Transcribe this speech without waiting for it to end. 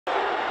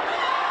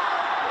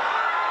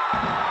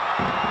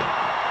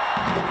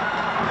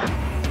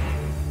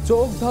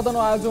চোখ ধাঁধানো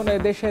আয়োজনে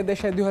দেশে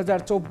দেশে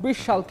 2024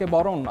 সালকে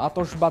বরণ,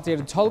 আতশবাজির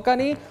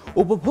ঝলকানি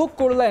উপভোগ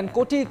করলেন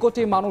কোটি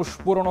কোটি মানুষ।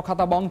 পুরনো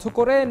খাতা বন্ধ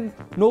করে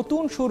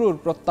নতুন শুরুর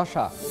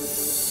প্রত্যাশা।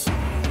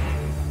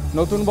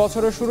 নতুন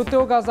বছরের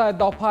শুরুতেও গাজায়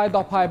দফায়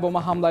দফায়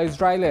বোমা হামলা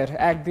ইসরায়েলের।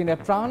 একদিনে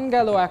প্রাণ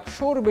গেল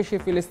 100-র বেশি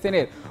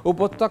ফিলিস্তিনের।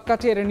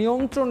 উপত্যকাটির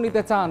নিয়ন্ত্রণ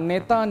নিতে চান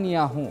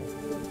নেতানিয়াহু।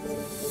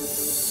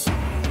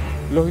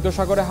 লোহিত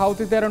সাগরে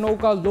হাউথিদের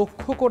নৌকা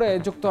লক্ষ্য করে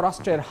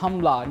যুক্তরাষ্ট্রের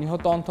হামলা,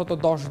 নিহত অন্তত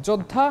 10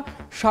 যোদ্ধা।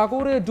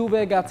 সাগরে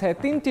ডুবে গেছে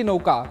 3টি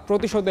নৌকা।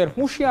 প্রতিশোধের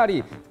হুঁশিয়ারি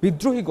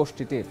বিদ্রোহী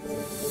গোষ্ঠীটির।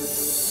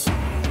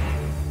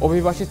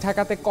 অভিবাসী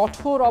ঠেকাতে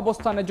কঠোর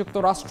অবস্থানে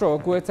যুক্তরাষ্ট্র।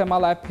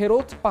 গুয়েতেমালায়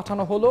ফেরত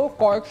পাঠানো হলো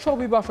কয়েকশো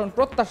অভিবাসন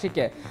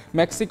প্রত্যাশীকে।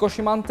 মেক্সিকো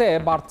সীমান্তে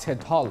বাড়ছে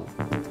ঢল।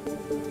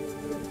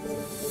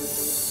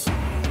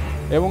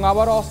 এবং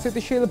আবার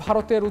অস্থিতিশীল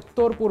ভারতের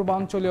উত্তর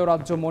পূর্বাঞ্চলীয়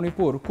রাজ্য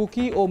মণিপুর।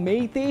 কুকি ও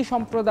মেইতেই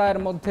সম্প্রদায়ের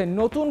মধ্যে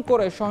নতুন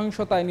করে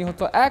সহিংসতায়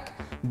নিহত 1,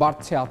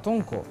 বাড়ছে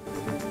আতঙ্ক।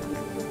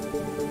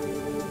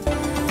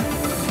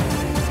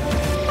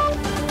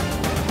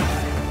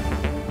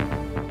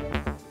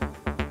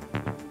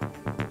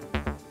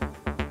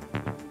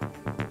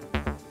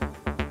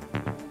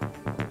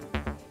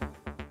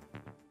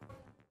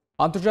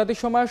 আন্তর্জাতিক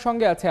সময়ের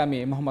সঙ্গে আছে আমি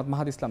মোহাম্মদ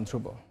মাহাদ ইসলাম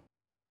ধ্রুব।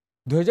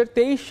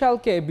 2023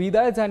 সালকে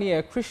বিদায় জানিয়ে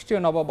খ্রিস্টীয়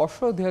নববর্ষ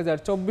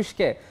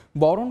 2024কে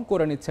বরণ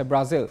করে নিচ্ছে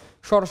ব্রাজিল।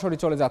 সরাসরি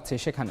চলে যাচ্ছে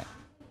সেখানে।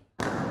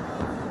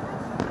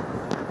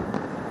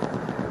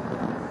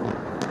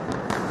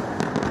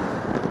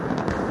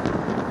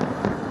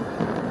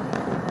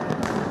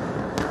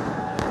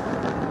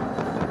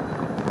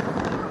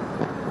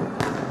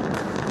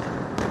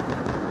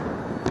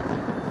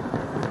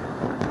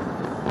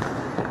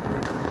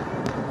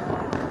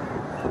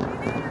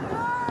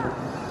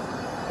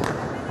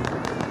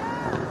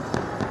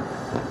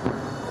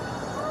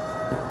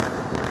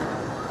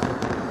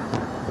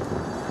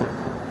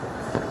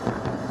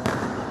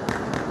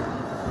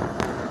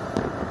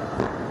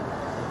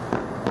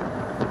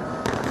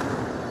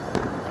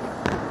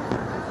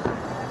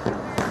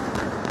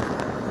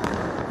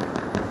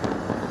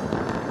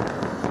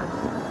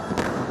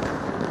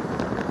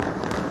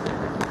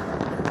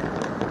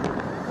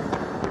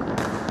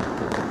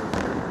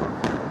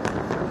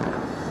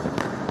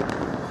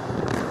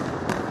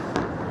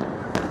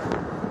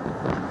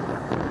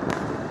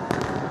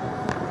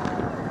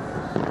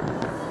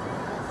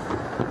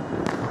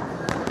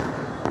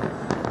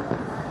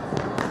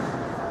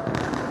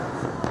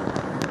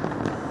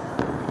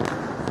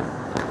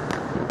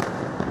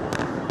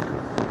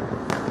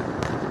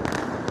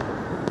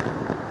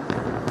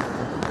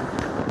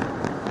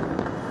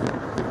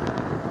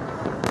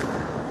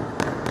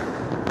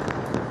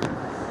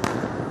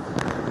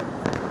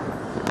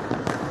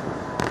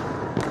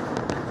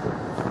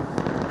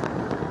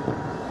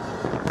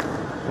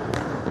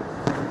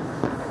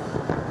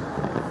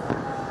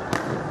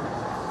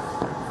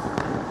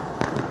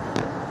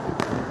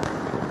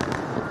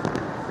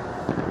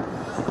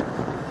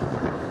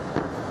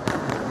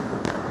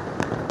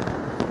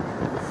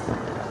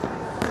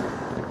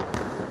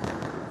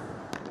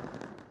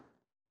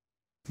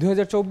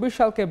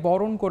 সালকে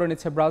বরণ করে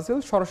নিচ্ছে ব্রাজিল।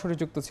 সরাসরি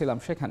যুক্ত ছিলাম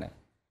সেখানে।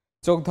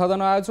 চোখ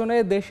ধাঁধানো আয়োজনে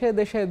দেশে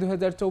দেশে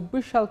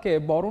 2024 সালকে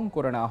বরণ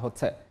করে নেওয়া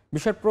হচ্ছে।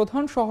 বিশ্বের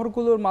প্রধান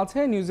শহরগুলোর মাঝে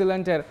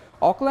নিউজিল্যান্ডের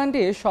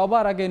অকল্যান্ডে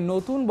সবার আগে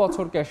নতুন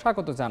বছরকে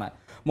স্বাগত জানায়।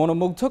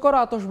 মনোমুগ্ধকর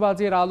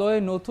আতশবাজির আলোয়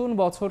নতুন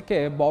বছরকে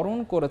বরণ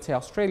করেছে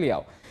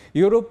অস্ট্রেলিয়াও।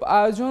 ইউরোপে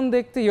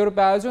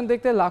আয়োজন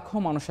দেখতে লাখো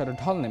মানুষের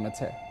ঢল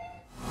নেমেছে।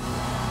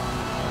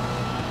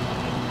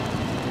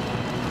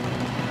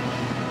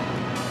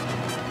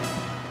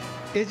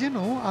 এ যেন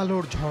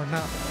আলোর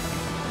ঝর্ণা।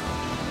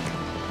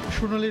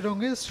 সোনালী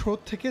রঙের স্রোত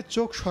থেকে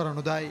চোখ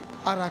সরানো দেয়,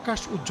 আর আকাশ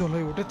উজ্জ্বল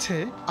হয়ে উঠেছে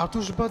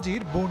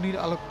আতশবাজির বর্ণিল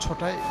আলোক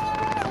ছটায়।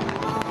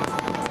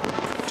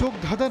 চোখ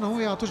ধাঁধানো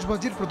এই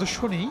আতশবাজির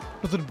প্রদর্শনী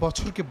নতুন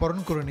বছরকে বরণ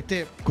করে নিতে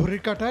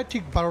ঘড়ির কাঁটায়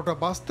ঠিক 12টা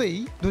বাজতেই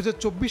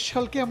 2024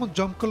 সালকে এমন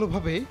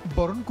জমকালোভাবে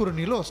বরণ করে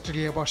নিল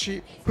অস্ট্রেলিয়াবাসী।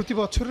 প্রতি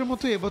বছরের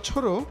মতো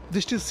এবছরও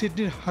দেশটির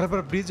সিডনির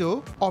হারবার ব্রিজ ও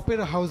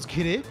অপেরা হাউস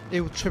ঘিরে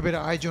এই উৎসবের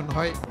আয়োজন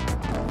হয়।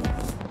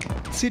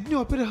 সিডনি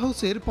অপেরা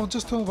হাউসের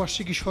 50তম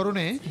বার্ষিকী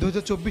স্মরণে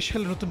 2024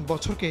 সালের নতুন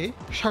বছরকে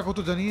স্বাগত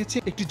জানিয়েছে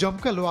একটি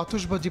জমকালো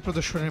আতশবাজি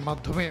প্রদর্শনের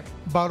মাধ্যমে।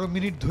 12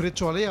 মিনিট ধরে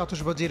চলে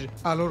আতশবাজির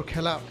আলোর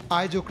খেলা।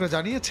 আয়োজকরা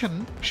জানিয়েছেন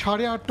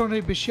 8.5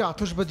 টনের বেশি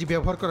আতশবাজি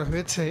ব্যবহার করা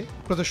হয়েছে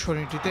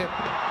প্রদর্শনীটিতে।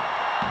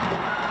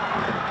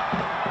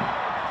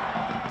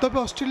 তবে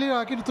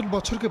অস্ট্রেলিয়ার আগে নতুন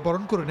বছরকে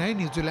বরণ করে নেয়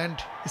নিউজিল্যান্ড।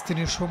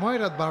 স্থানীয় সময়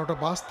রাত 12টা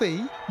বাজতেই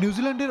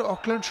নিউজিল্যান্ডের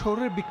অকল্যান্ড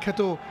শহরের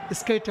বিখ্যাত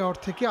স্কাই টাওয়ার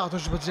থেকে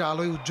আতশবাজির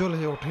আলোয় উজ্জ্বল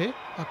হয়ে ওঠে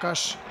আকাশ।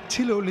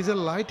 ছিল লেজার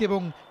লাইট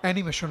এবং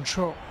অ্যানিমেশন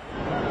শো।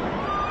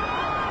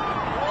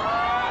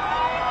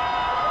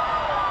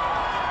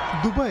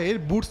 দুবাইয়ের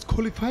বুর্জ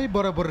খলিফায়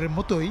বরাবরের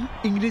মতোই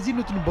ইংরেজি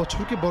নতুন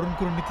বছরকে বরণ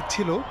করে নিতে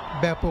ছিল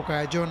ব্যাপক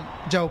আয়োজন,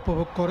 যা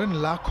উপভোগ করেন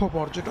লাখো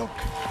পর্যটক।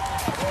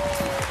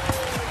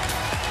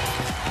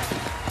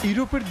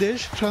 ইউরোপের দেশ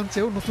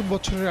ফ্রান্সেও নতুন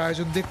বছরের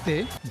আয়োজন দেখতে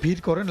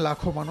ভিড় করেন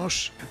লাখো মানুষ।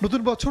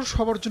 নতুন বছর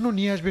সবার জন্য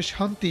নিয়ে আসবে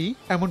শান্তি,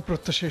 এমন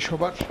প্রত্যাশা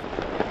সবার।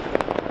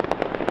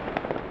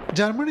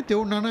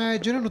 জার্মানিতেও নানা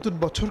আয়োজনে নতুন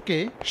বছরকে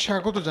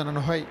স্বাগত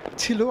জানানো হয়।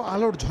 ছিল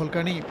আলোর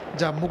ঝলকানি,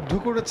 যা মুগ্ধ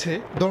করেছে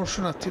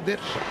দর্শনার্থীদের।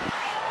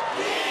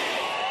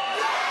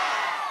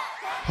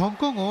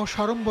 হংকংও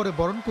সাড়ম্বরে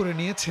বরণ করে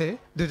নিয়েছে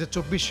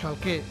 2024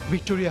 সালকে।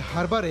 ভিক্টোরিয়া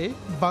হারবারে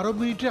 12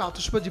 মিনিটের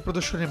আতশবাজি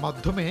প্রদর্শনের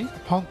মাধ্যমে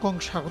হংকং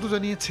স্বাগত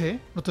জানিয়েছে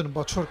নতুন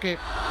বছরকে।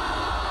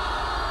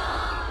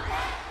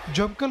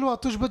 জমকালো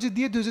আতশবাজি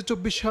দিয়ে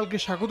 2024 সালকে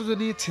স্বাগত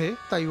জানিয়েছে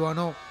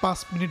তাইওয়ানও। 5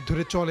 মিনিট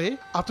ধরে চলে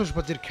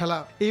আতশবাজির খেলা।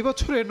 এই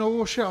বছরে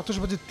নববর্ষের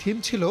আতশবাজির থিম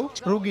ছিল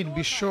রঙিন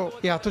বিশ্ব।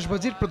 এই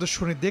আতশবাজির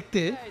প্রদর্শনী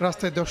দেখতে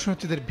রাস্তায়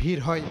দর্শনার্থীদের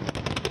ভিড় হয়।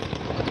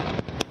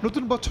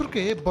 নতুন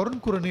বছরকে বরণ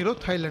করে নিল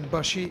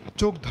থাইল্যান্ডবাসী।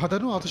 চোখ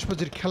ধাঁধানো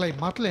আতশবাজির খেলায়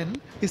মাতলেন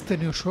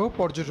স্থানীয় সহ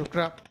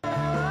পর্যটকরা।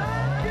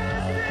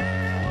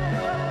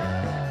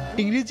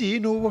 ইংরেজি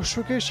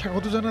নববর্ষকে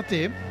স্বাগত জানাতে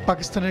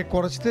পাকিস্তানের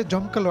করাচিতে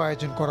জমকালো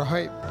আয়োজন করা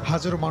হয়।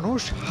 হাজারো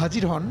মানুষ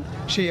হাজির হন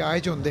সেই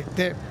আয়োজন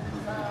দেখতে।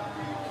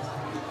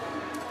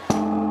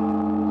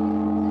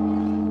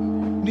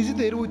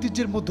 নিজেদের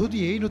ঐতিহ্যের মধ্য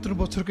দিয়েই নতুন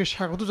বছরকে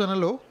স্বাগত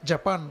জানালো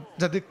জাপান,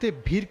 যা দেখতে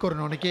ভিড় করেন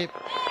অনেকে।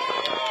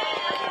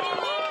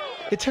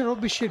 এছাড়াও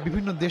বিশ্বের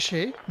বিভিন্ন দেশে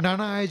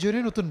নানা আয়োজনে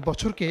নতুন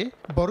বছরকে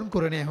বরণ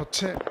করে নেওয়া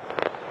হচ্ছে।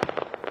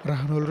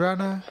 রাহানুল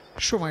রানা,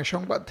 সময়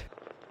সংবাদ।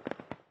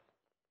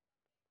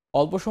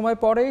 অল্প সময়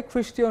পরে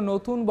খ্রিস্টীয়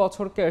নতুন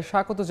বছরকে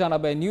স্বাগত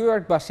জানাবে নিউ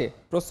ইয়র্কবাসী।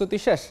 প্রস্তুতি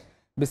শেষ।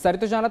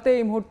 বিস্তারিত জানাতে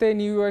এই মুহূর্তে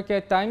নিউ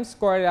ইয়র্কের টাইমস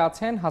স্কোয়ারে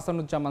আছেন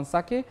হাসানুজ্জামান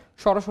সাকি।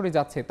 সরাসরি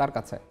যাচ্ছে তার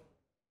কাছে।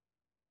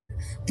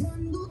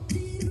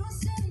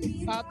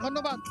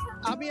 ধন্যবাদ।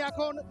 আমি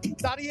এখন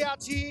দাঁড়িয়ে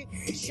আছি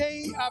সেই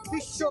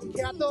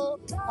বিশ্বখ্যাত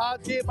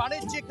যে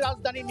বাণিজ্যিক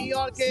রাজধানী নিউ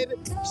ইয়র্কের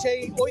সেই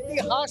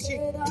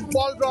ঐতিহাসিক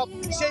বল ড্রপ,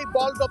 সেই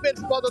বল ড্রপের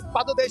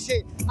পাদদেশে।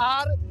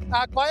 আর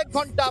কয়েক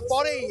ঘন্টা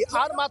পরেই,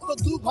 আর মাত্র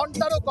 2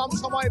 ঘন্টারও কম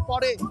সময়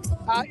পরে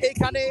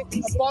এইখানে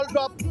বল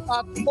ড্রপ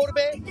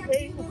পড়বে।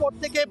 এই উপর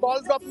থেকে বল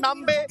ড্রপ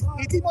নামবে।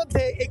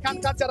 ইতিমধ্যে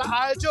এখানকার যারা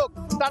আয়োজক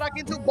তারা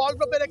কিন্তু বল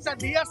ড্রপের একটা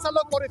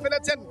রিহার্সালও করে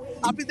ফেলেছেন।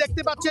 আপনি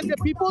দেখতে পাচ্ছেন যে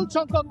বিপুল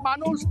সংখ্যক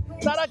মানুষ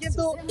তারা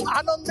কিন্তু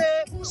আনন্দে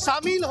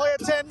সামিল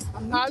হয়েছেন।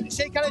 আর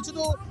সেইখানে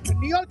শুধু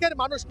নিউ ইয়র্কের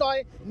মানুষ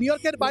নয়, নিউ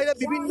ইয়র্কের বাইরে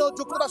বিভিন্ন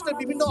যুক্তরাষ্ট্রের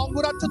বিভিন্ন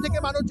অঙ্গরাজ্য থেকে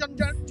মানুষজন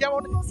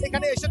যেমন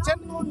এখানে এসেছেন,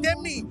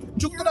 তেমনি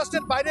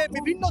যুক্তরাষ্ট্রের বাইরে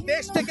বিভিন্ন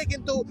দেশ থেকে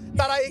কিন্তু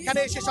তারা এখানে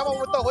এসে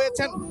সমবেত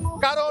হয়েছেন।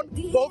 কারণ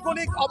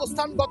ভৌগোলিক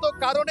অবস্থানগত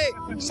কারণে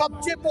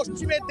সবচেয়ে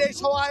পশ্চিমের দেশ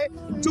হওয়ায়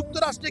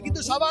যুক্তরাষ্ট্রে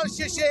কিন্তু সবার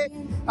শেষে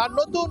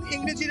নতুন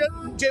ইংরেজির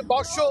যে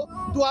বর্ষ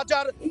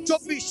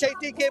 2024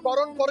 সেইটিকে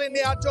বরণ করে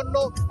নেওয়ার জন্য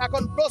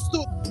এখন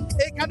প্রস্তুত।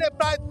 এখানে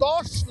প্রায়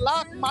 10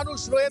 লাখ মানুষ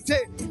রয়েছে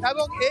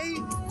এবং এই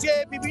যে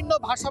বিভিন্ন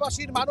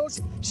ভাষাভাষীর মানুষ,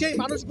 সেই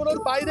মানুষগুলোর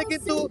বাইরে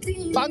কিন্তু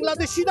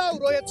বাংলাদেশিরাও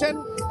রয়েছেন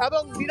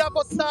এবং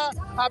নিরাপত্তা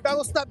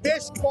ব্যবস্থা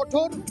বেশ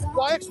কঠোর।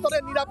 কয়েক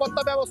স্তরের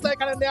নিরাপত্তা ব্যবস্থা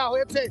এখানে নেওয়া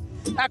হয়েছে।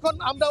 এখন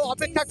আমরা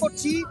অপেক্ষা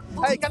করছি।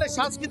 এখানে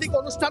সাংস্কৃতিক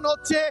অনুষ্ঠান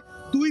হচ্ছে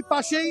দুই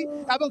পাশেই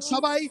এবং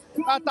সবাই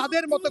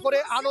তাদের মতো করে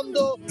আনন্দ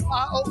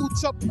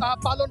উৎসব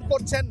পালন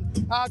করছেন।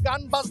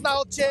 গান বাজনা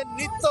হচ্ছে,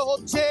 নৃত্য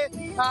হচ্ছে,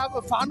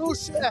 ফানুস,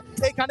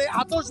 এখানে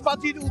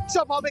আতশবাজির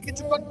উৎসব হবে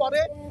কিছুক্ষণ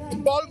পরে।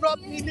 বল ড্রপ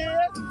নিয়ে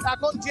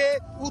এখন যে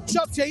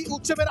উৎসব, সেই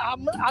উৎসবের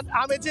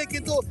আমেজে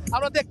কিন্তু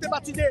আমরা দেখতে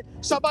পাচ্ছি যে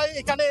সবাই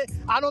এখানে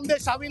আনন্দে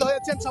সামিল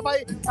হয়েছেন, সবাই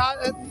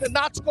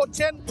নাচ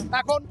করছেন।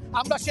 এখন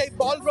আমরা সেই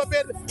বল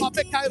ড্রপের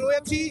অপেক্ষায়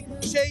রয়েছি।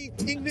 সেই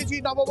ইংরেজি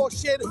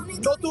নববর্ষের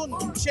নতুন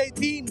সেই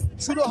দিন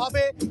শুরু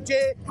হবে, যে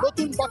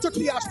নতুন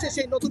বছরটি আসছে,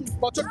 সেই নতুন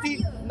বছরটি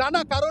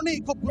নানা কারণেই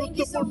খুব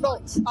গুরুত্বপূর্ণ।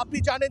 আপনি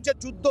জানেন যে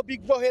যুদ্ধ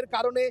বিগ্রহের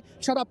কারণে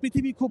সারা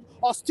পৃথিবী খুব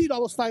অস্থির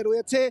অবস্থায়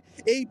রয়েছে।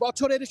 এই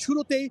বছরের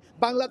শুরুতেই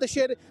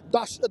বাংলাদেশের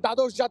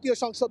দ্বাদশ জাতীয়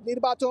সংসদ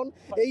নির্বাচন,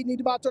 এই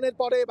নির্বাচনের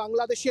পরে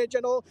বাংলাদেশের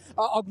যেন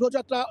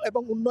অগ্রযাত্রা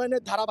এবং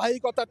উন্নয়নের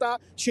ধারাবাহিকতাটা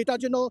সেটা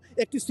যেন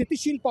একটি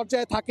স্থিতিশীল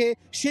পর্যায়ে থাকে,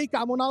 সেই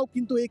কামনাও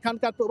কিন্তু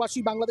এখানকার প্রবাসী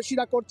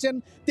বাংলাদেশিরা করছেন।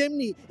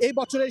 তেমনি এই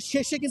বছরের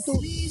শেষে কিন্তু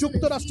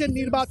যুক্তরাষ্ট্রের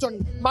নির্বাচন,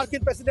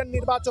 মার্কিন প্রেসিডেন্ট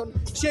নির্বাচন,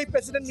 সেই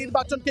প্রেসিডেন্ট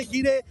নির্বাচনকে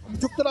ঘিরে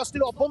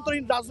যুক্তরাষ্ট্রের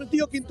অভ্যন্তরীণ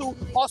রাজনীতিও কিন্তু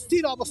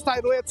অস্থির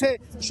অবস্থায় রয়েছে।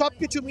 সব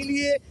কিছু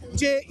মিলিয়ে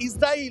যে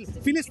ইসরায়েল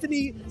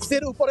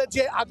ফিলিস্তিনিদের উপরে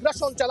যে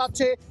আগ্রাসন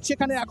চালাচ্ছে,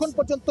 সেখানে এখন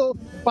পর্যন্ত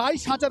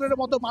 22,000-এর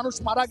মতো মানুষ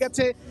মারা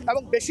গেছে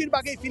এবং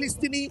বেশিরভাগই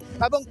ফিলিস্তিনি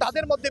এবং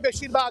তাদের মধ্যে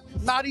বেশিরভাগ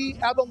নারী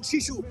এবং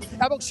শিশু।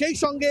 এবং সেই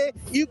সঙ্গে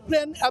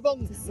ইউক্রেন এবং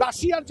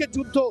রাশিয়ার যে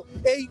যুদ্ধ,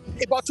 এই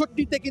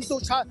বছরটিতে কিন্তু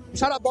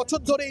সারা বছর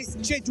ধরেই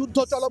সেই যুদ্ধ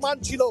চলমান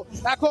ছিল।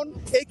 এখন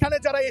এইখানে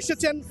যারা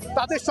এসেছেন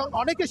তাদের সঙ্গে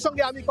অনেকের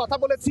সঙ্গে আমি কথা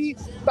বলেছি,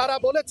 তারা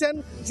বলেছেন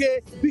যে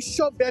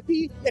বিশ্বব্যাপী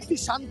একটি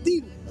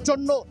শান্তির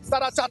জন্য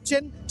তারা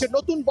চাচ্ছেন যে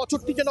নতুন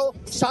বছরটি যেন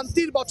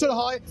শান্তির বছর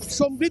হয়,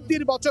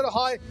 সমৃদ্ধির বছর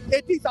হয়,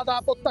 এটি তারা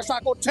প্রত্যাশা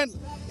করছেন।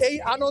 এই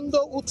আনন্দ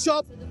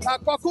উৎসব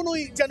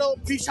কখনোই যেন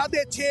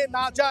বিষাদে ছেয়ে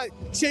না যায়,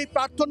 সেই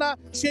প্রার্থনা,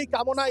 সেই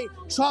কামনাই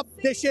সব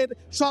দেশের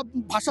সব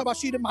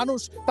ভাষাভাষীর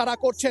মানুষ তারা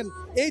করছেন।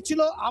 এই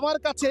ছিল আমার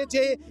কাছে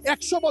যে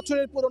 100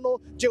 বছরের পুরনো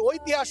যে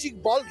ঐতিহাসিক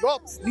বল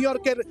ড্রপ নিউ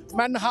ইয়র্কের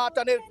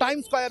ম্যানহাটানের টাইম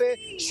স্কয়ারে,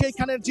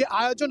 সেইখানের যে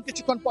আয়োজন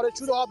কিছুক্ষণ পরে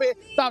শুরু হবে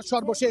তার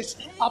সর্বশেষ।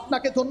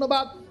 আপনাকে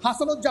ধন্যবাদ।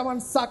 হাসানুজ্জামান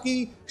সাকি,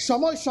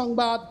 সময়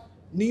সংবাদ,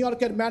 নিউ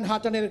ইয়র্কের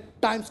ম্যানহাটানের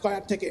টাইম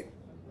স্কয়ার থেকে।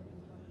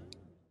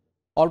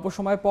 অল্প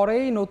সময়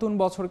পরেই নতুন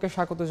বছরকে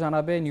স্বাগত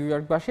জানাবে নিউ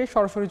ইয়র্কবাসী।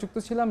 সরাসরি যুক্ত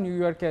ছিলাম নিউ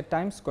ইয়র্কের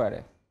টাইমস স্কোয়ারে।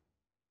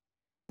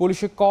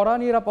 পুলিশের কড়া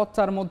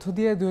নিরাপত্তার মধ্য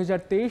দিয়ে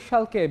 2023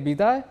 সালকে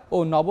বিদায় ও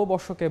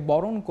নববর্ষকে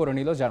বরণ করে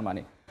নিল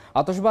জার্মানি।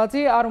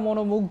 আতশবাজি আর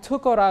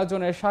মনোমুগ্ধকর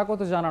আয়োজনে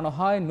স্বাগত জানানো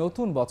হয়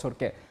নতুন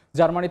বছরকে।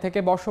 জার্মানি থেকে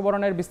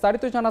বর্ষবরণের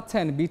বিস্তারিত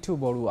জানাচ্ছেন বিটু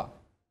বড়ুয়া।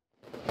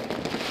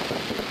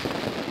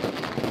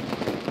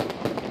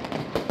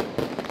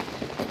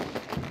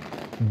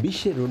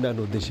 বিশ্বের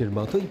অন্যান্য দেশের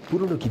মতোই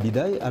পুরনো কি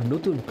বিদায় আর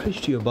নতুন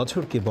খ্রিস্টীয়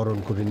বছরকে বরণ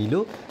করে নিল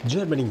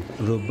জার্মানি।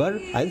 রোববার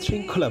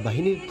আইনশৃঙ্খলা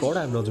বাহিনীর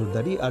কড়া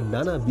নজরদারি আর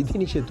নানা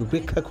বিধিনিষেধ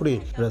উপেক্ষা করে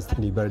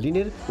রাজধানী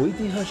বার্লিনের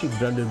ঐতিহাসিক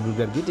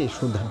ব্রান্ডেনবুর্গার গেটে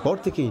সন্ধ্যার পর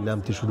থেকেই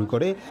নামতে শুরু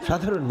করে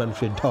সাধারণ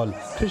মানুষের ঢল।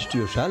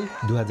 খ্রিস্টীয় সাল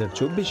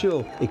 2024-এও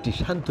একটি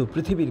শান্ত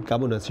পৃথিবীর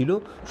কামনা ছিল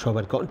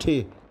সবার কণ্ঠে।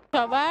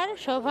 সবার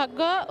সৌভাগ্য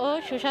ও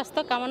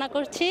সুস্বাস্থ্য কামনা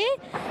করছি।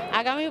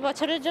 আগামী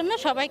বছরের জন্য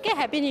সবাইকে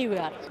হ্যাপি নিউ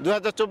ইয়ার।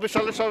 2024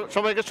 সালে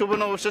সবাইকে শুভ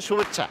নববর্ষের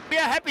শুভেচ্ছা। We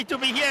are happy to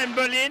be here in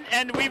Berlin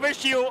and we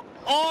wish you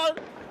all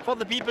for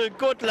the people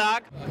good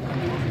luck.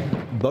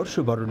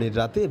 বর্ষবরণের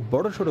রাতে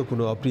বড়সড়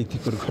কোনো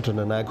অপ্রীতিকর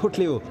ঘটনা না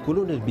ঘটলেও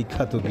কোলনের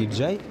বিখ্যাত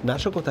গির্জায়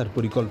নাশকতার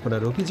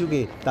পরিকল্পনার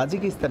অভিযোগে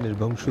তাজিকিস্তানের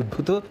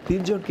বংশোদ্ভূত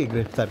 3 জনকে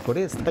গ্রেফতার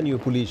করে স্থানীয়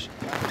পুলিশ।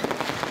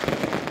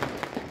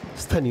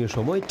 স্থানীয়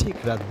সময় ঠিক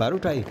রাত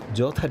 12টায়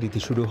যথারীতি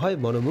শুরু হয়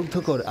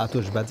মনোমুগ্ধকর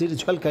আতশবাজির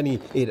ঝলকানি।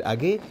 এর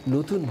আগে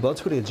নতুন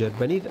বছরে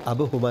জার্মানির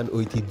আবহমান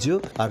ঐতিহ্য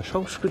আর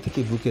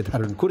সংস্কৃতিকে বুকে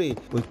ধারণ করে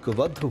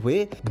ঐক্যবদ্ধ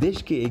হয়ে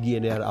দেশকে এগিয়ে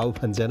নেওয়ার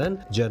আহ্বান জানান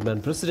জার্মান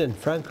প্রেসিডেন্ট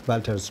ফ্রাঙ্ক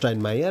ভাল্টার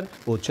স্টাইনমায়ার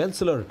ও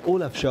চ্যান্সেলর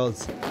ওলাফ শলজ।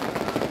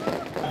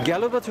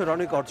 গেল বছর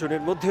অনেক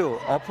অর্জনের মধ্যেও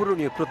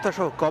অপূরণীয়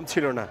প্রত্যাশাও কম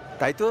ছিল না।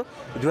 তাই তো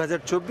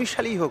 2024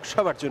 সালেই হোক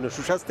সবার জন্য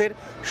সুস্বাস্থ্যের,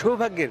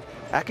 সৌভাগ্যের,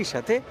 একই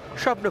সাথে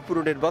স্বপ্ন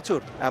পূরণের বছর,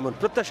 এমন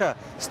প্রত্যাশা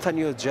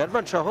স্থানীয়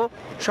জার্মান সহ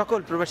সকল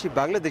প্রবাসী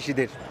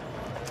বাংলাদেশিদের।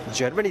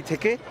 জার্মানি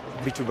থেকে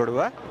বিটু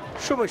বড়ুয়া,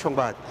 সময়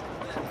সংবাদ।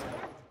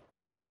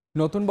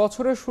 নতুন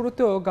বছরের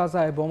শুরুতেও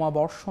গাজায় বোমা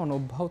বর্ষণ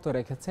অব্যাহত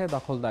রেখেছে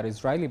দখলদার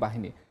ইসরায়েলি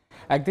বাহিনী।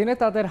 একদিনে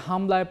তাদের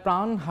হামলায়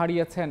প্রাণ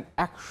হারিয়েছেন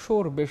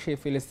 100-র বেশি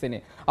ফিলিস্তিনি,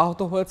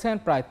 আহত হয়েছেন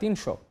প্রায়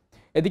 300।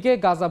 এদিকে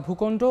গাজা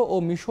ভূখণ্ড ও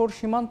মিশর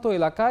সীমান্ত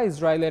এলাকা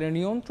ইসরায়েলের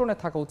নিয়ন্ত্রণে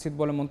থাকা উচিত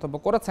বলে মন্তব্য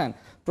করেছেন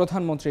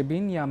প্রধানমন্ত্রী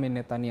বেনিয়ামিন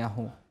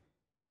নেতানিয়াহু।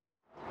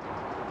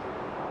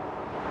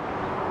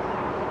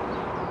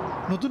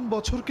 নতুন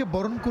বছরকে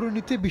বরণ করে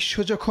নিতে বিশ্ব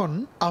যখন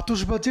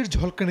আতশবাজির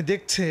ঝলকানি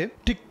দেখছে,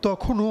 ঠিক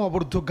তখনও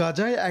অবরুদ্ধ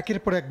গাজায় একের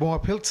পর এক বোমা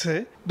ফেলছে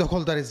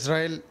দখলদার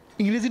ইসরায়েল।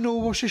 ইংরেজি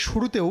নববর্ষের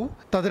শুরুতেও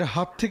তাদের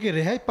হাত থেকে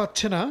রেহাই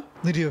পাচ্ছে না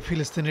নিরীহ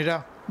ফিলিস্তিনিরা।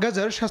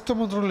 গাজার স্বাস্থ্য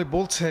মন্ত্রণালয়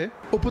বলছে,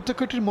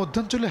 উপত্যকাটির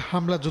মধ্যাঞ্চলে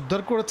হামলা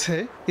জোরদার করেছে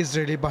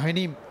ইসরায়েলি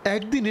বাহিনী।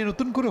 একদিনে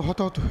নতুন করে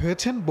হতাহত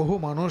হয়েছেন বহু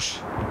মানুষ।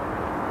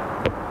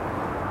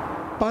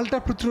 পাল্টা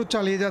প্রতিরোধ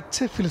চালিয়ে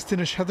যাচ্ছে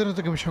ফিলিস্তিনের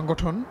স্বাধীনতাকামী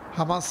সংগঠন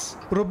হামাস।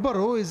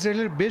 রোববারও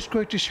ইসরায়েলের বেশ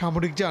কয়েকটি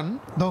সামরিক যান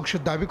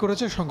ধ্বংসের দাবি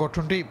করেছে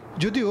সংগঠনটি,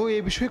 যদিও এ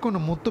বিষয়ে কোনো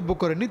মন্তব্য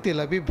করেনি তেল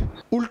আবিব।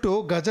 উল্টো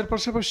গাজার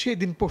পাশাপাশি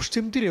এদিন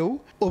পশ্চিম তীরেও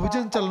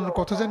অভিযান চালানোর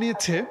কথা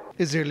জানিয়েছে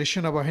ইসরায়েলি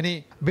সেনাবাহিনী।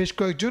 বেশ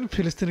কয়েকজন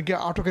ফিলিস্তিনিকে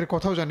আটকের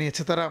কথাও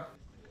জানিয়েছে তারা।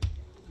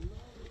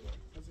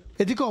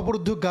 এদিকে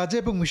অবরুদ্ধ গাজা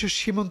এবং মিশর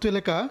সীমান্ত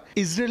এলাকা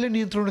ইসরায়েলের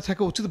নিয়ন্ত্রণে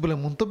থাকা উচিত বলে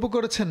মন্তব্য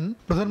করেছেন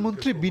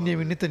প্রধানমন্ত্রী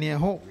বেনিয়ামিন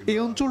নেতানিয়াহু। এই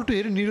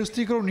অঞ্চলটির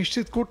নিরস্ত্রীকরণ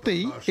নিশ্চিত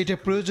করতেই এটা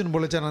প্রয়োজন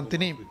বলে জানান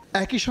তিনি।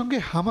 একই সঙ্গে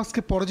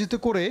হামাসকে পরাজিত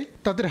করে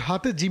তাদের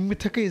হাতে জিম্মি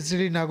থাকা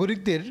ইসরায়েলি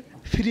নাগরিকদের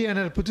ফিরিয়ে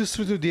আনার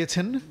প্রতিশ্রুতি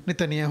দিয়েছেন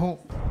নেতানিয়াহু।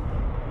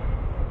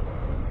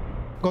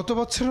 গত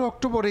বছরের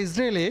অক্টোবরে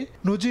ইসরায়েলে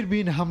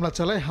নজিরবিহীন হামলা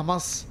চালায়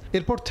হামাস।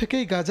 এরপর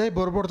থেকেই গাজায়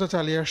বর্বরতা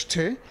চালিয়ে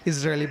আসছে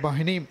ইসরায়েলি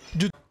বাহিনী।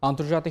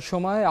 আন্তর্জাতিক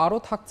সময়ে আরও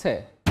থাকছে,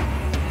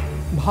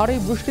 ভারী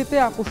বৃষ্টিতে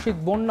আকস্মিক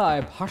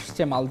বন্যায়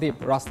ভাসছে মালদ্বীপ।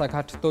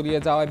 রাস্তাঘাট তলিয়ে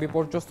যাওয়ায়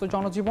বিপর্যস্ত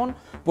জনজীবন।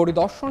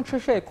 পরিদর্শন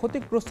শেষে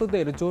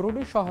ক্ষতিগ্রস্তদের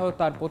জরুরি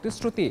সহায়তার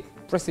প্রতিশ্রুতি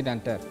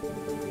প্রেসিডেন্টের।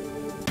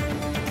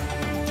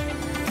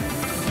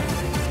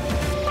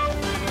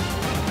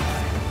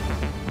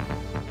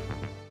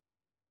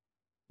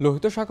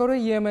 লোহিত সাগরে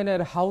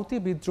ইয়েমেনের হাউতি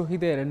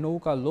বিদ্রোহীদের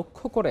নৌকা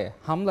লক্ষ্য করে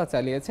হামলা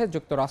চালিয়েছে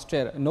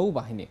যুক্তরাষ্ট্রের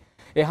নৌবাহিনী।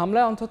 এ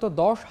হামলায় অন্তত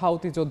 10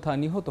 হাউতি যোদ্ধা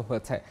নিহত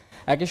হয়েছে।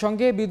 একই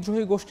সঙ্গে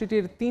বিদ্রোহী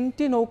গোষ্ঠীটির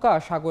 3টি নৌকা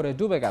সাগরে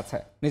ডুবে গেছে।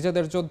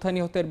 নিজেদের যোদ্ধা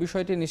নিহতের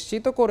বিষয়টি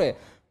নিশ্চিত করে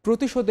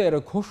প্রতিশোধের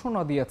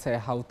ঘোষণা দিয়েছে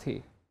হাউথি।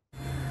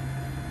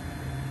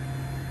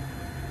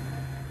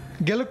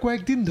 গেল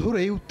কয়েকদিন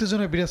ধরেই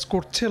উত্তেজনা বিরাজ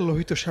করছে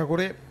লোহিত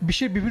সাগরে।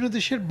 বিশ্বের বিভিন্ন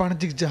দেশের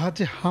বাণিজ্যিক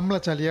জাহাজে হামলা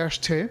চালিয়ে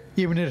আসছে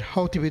ইয়েমেনের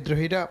হাউতি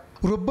বিদ্রোহীরা।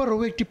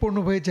 রোববারও একটি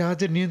পণ্যবাহী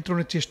জাহাজের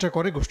নিয়ন্ত্রণের চেষ্টা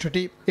করে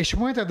গোষ্ঠীটি। এ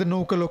সময় তাদের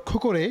নৌকা লক্ষ্য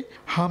করে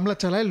হামলা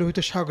চালায় লোহিত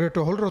সাগরে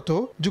টহলরত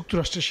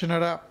যুক্তরাষ্ট্রের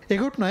সেনারা। এ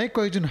ঘটনায়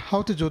কয়েকজন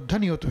হাউতি যোদ্ধা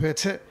নিহত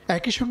হয়েছে।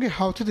 একই সঙ্গে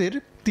হাউতিদের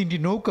 3টি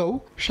নৌকাও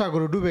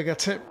সাগরে ডুবে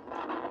গেছে।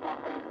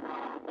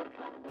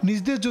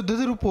 নিজেদের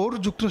যোদ্ধাদের উপর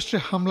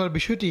যুক্তরাষ্ট্রের হামলার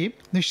বিষয়টি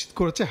নিশ্চিত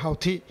করেছে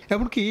হাউথি।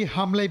 এমনকি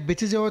হামলায়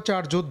বেঁচে যাওয়া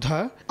 4 যোদ্ধা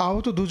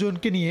আহত 2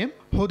 জনকে নিয়ে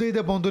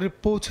হোদেইদা বন্দরে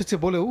পৌঁছেছে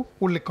বলেও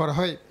উল্লেখ করা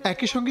হয়।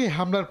 একই সঙ্গে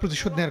হামলার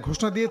প্রতিশোধ নেওয়ার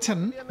ঘোষণা দিয়েছেন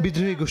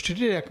বিদ্রোহী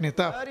গোষ্ঠীটির এক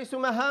নেতা।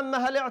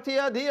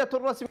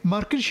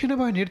 মার্কিন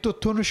সেনাবাহিনীর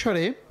তথ্য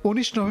অনুসারে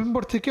 19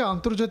 নভেম্বর থেকে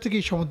আন্তর্জাতিক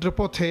এই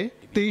সমুদ্রপথে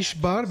 23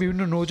 বার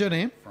বিভিন্ন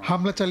নৌযানে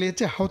হামলা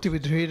চালিয়েছে হাউথি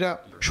বিদ্রোহীরা।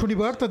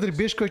 শনিবার তাদের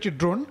বেশ কয়েকটি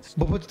ড্রোন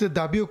ভূপাতিতের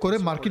দাবিও করে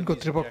মার্কিন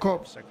কর্তৃপক্ষ।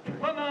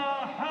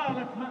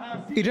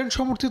 ইরান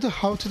সমর্থিত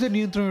হাউথিদের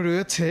নিয়ন্ত্রণে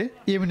রয়েছে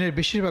ইয়েমেনের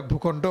বেশিরভাগ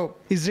ভূখণ্ড।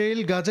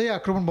 ইসরায়েল গাজায়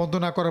আক্রমণ বন্ধ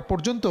না করা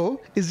পর্যন্ত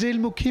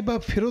ইসরায়েলমুখী বা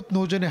ফেরত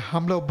নৌযানে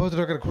হামলা অব্যাহত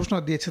রাখার ঘোষণা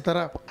দিয়েছে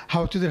তারা।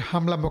 হাউথিদের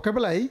হামলা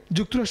মোকাবেলায়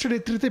যুক্তরাষ্ট্রের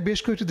নেতৃত্বে বেশ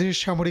কয়েকটি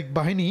দেশের সামরিক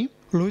বাহিনী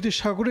লোহিত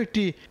সাগরে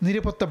একটি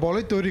নিরাপত্তা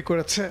বলয় তৈরি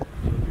করেছে।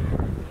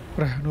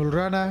 রাহানুল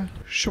রানা,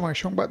 সময়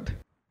সংবাদ।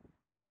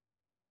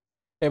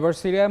 এবার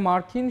সিরিয়ায়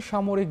মার্কিন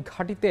সামরিক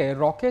ঘাঁটিতে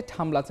রকেট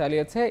হামলা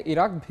চালিয়েছে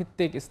ইরাক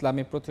ভিত্তিক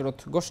ইসলামী প্রতিরোধ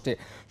গোষ্ঠী।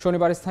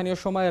 শনিবার স্থানীয়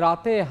সময়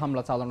রাতে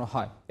হামলা চালানো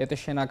হয়। এতে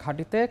সেনা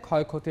ঘাঁটিতে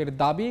ক্ষয়ক্ষতির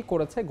দাবি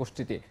করেছে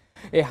গোষ্ঠীটি।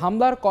 এই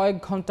হামলার কয়েক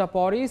ঘন্টা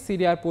পরই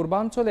সিরিয়ার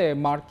পূর্বাঞ্চলে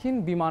মার্কিন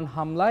বিমান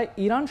হামলায়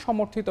ইরান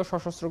সমর্থিত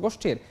সশস্ত্র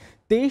গোষ্ঠীর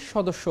 23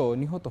 সদস্য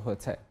নিহত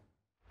হয়েছে।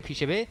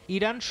 হিসেবে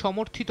ইরান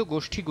সমর্থিত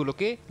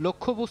গোষ্ঠীগুলোকে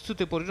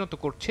লক্ষ্যবস্তুতে পরিণত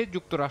করছে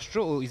যুক্তরাষ্ট্র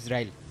ও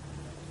ইসরায়েল।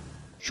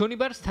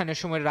 শনিবার স্থানীয়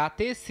সময়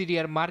রাতে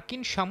সিরিয়ার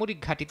মার্কিন সামরিক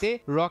ঘাঁটিতে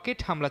রকেট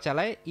হামলা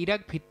চালায়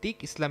ইরাক ভিত্তিক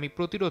ইসলামী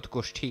প্রতিরোধ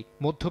গোষ্ঠী।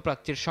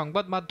 মধ্যপ্রাচ্যের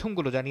সংবাদ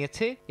মাধ্যমগুলো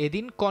জানিয়েছে,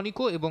 এদিন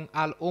কনিকো এবং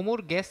আল ওমর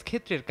গ্যাস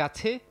ক্ষেত্রের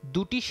কাছে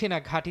দুটি সেনা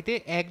ঘাঁটিতে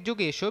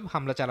একযোগে এসব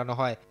হামলা চালানো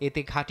হয়।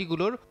 এতে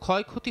ঘাঁটিগুলোর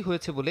ক্ষয়ক্ষতি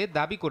হয়েছে বলে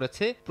দাবি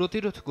করেছে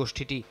প্রতিরোধ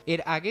গোষ্ঠীটি।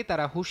 এর আগে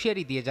তারা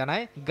হুঁশিয়ারি দিয়ে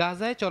জানায়,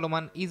 গাজায়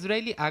চলমান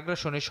ইসরায়েলি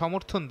আগ্রাসনে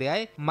সমর্থন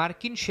দেয়ায়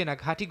মার্কিন সেনা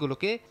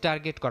ঘাঁটিগুলোকে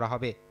টার্গেট করা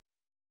হবে।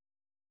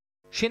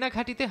 সেনা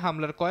ঘাঁটিতে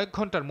হামলার কয়েক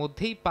ঘন্টার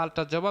মধ্যেই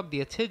পাল্টা জবাব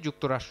দিয়েছে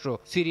যুক্তরাষ্ট্র।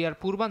 সিরিয়ার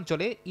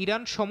পূর্বাঞ্চলে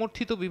ইরান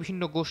সমর্থিত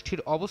বিভিন্ন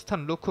গোষ্ঠীর অবস্থান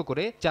লক্ষ্য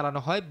করে চালানো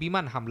হয়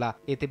বিমান হামলা।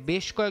 এতে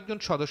বেশ কয়েকজন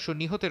সদস্য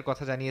নিহতের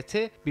কথা জানিয়েছে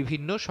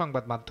বিভিন্ন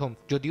সংবাদ মাধ্যম,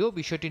 যদিও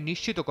বিষয়টি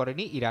নিশ্চিত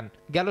করেনি ইরান।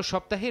 গেল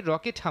সপ্তাহে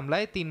রকেট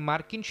হামলায় 3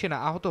 মার্কিন সেনা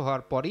আহত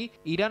হওয়ার পরই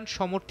ইরান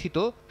সমর্থিত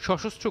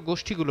সশস্ত্র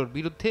গোষ্ঠীগুলোর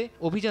বিরুদ্ধে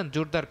অভিযান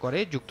জোরদার করে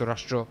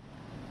যুক্তরাষ্ট্র।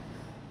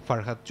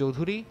 ফারহাদ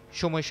চৌধুরী,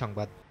 সময়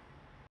সংবাদ।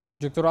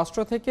 যুক্তরাষ্ট্র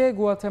থেকে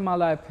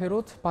গুয়াতেমালায়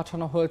ফেরত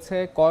পাঠানো হয়েছে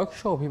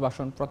কয়েকশো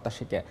অভিবাসন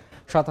প্রত্যাশীকে।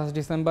 27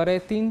 ডিসেম্বরে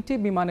 3টি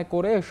বিমানে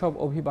করে এসব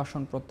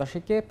অভিবাসন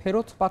প্রত্যাশীকে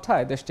ফেরত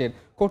পাঠায় দেশটির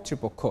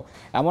কর্তৃপক্ষ।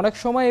 এমন এক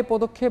সময় এই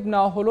পদক্ষেপ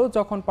নেওয়া হলো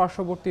যখন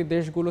পার্শ্ববর্তী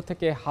দেশগুলো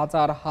থেকে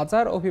হাজার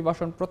হাজার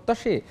অভিবাসন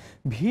প্রত্যাশী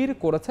ভিড়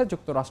করেছে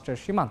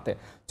যুক্তরাষ্ট্রের সীমান্তে।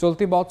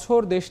 চলতি বছর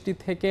দেশটি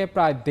থেকে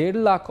প্রায় 1.5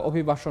 লাখ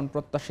অভিবাসন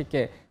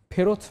প্রত্যাশীকে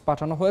ফেরত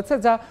পাঠানো হয়েছে,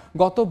 যা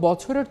গত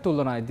বছরের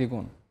তুলনায়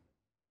দ্বিগুণ।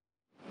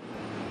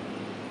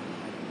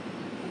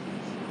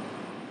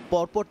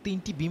 পরপর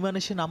 3টি বিমান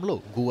এসে নামলো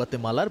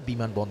গুয়াতেমালার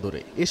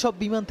বিমানবন্দরে। এসব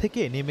বিমান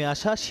থেকে নেমে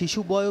আসা শিশু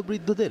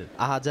বয়োবৃদ্ধদের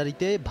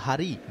আহাজারিতে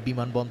ভারী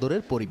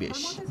বিমানবন্দরের পরিবেশ।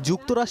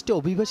 যুক্তরাষ্ট্রে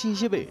অভিবাসী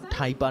হিসেবে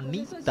ঠাঁই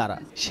পাননি তারা,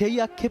 সেই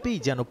আক্ষেপেই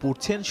যেন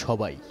পড়ছেন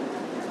সবাই।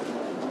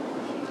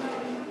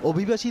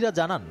 অভিবাসীরা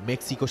জানান,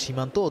 মেক্সিকো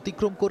সীমান্ত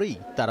অতিক্রম করেই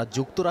তারা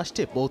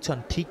যুক্তরাষ্ট্রে পৌঁছান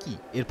ঠিকই।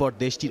 এরপর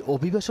দেশটির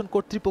অভিবাসন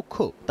কর্তৃপক্ষ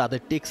তাদের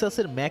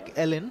টেক্সাসের ম্যাক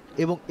অ্যালেন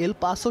এবং এল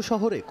পাসো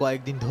শহরে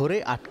কয়েকদিন ধরে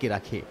আটকে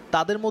রাখে।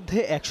 তাদের মধ্যে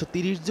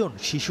 130 জন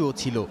শিশুও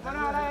ছিল।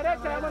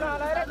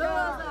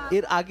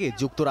 এর আগে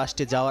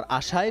যুক্তরাষ্ট্রে যাওয়ার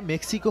আশায়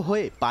মেক্সিকো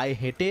হয়ে পায়ে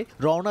হেঁটে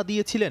রওনা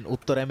দিয়েছিলেন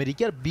উত্তর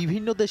আমেরিকার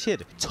বিভিন্ন দেশের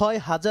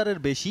 6000-এর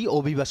বেশি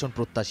অভিবাসন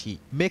প্রত্যাশী।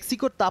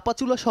 মেক্সিকোর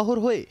তাপাচুলা শহর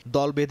হয়ে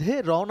দল বেঁধে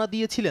রওনা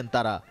দিয়েছিলেন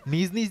তারা।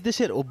 নিজ নিজ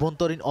দেশের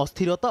অভ্যন্তরীণ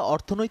অস্থিরতা,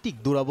 অর্থনৈতিক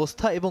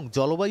দুরবস্থা এবং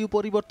জলবায়ু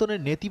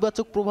পরিবর্তনের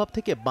নেতিবাচক প্রভাব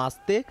থেকে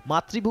বাঁচতে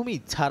মাতৃভূমি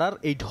ছাড়ার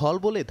এই ঢল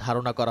বলে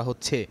ধারণা করা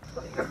হচ্ছে।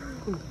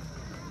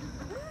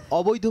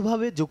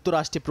 অবৈধভাবে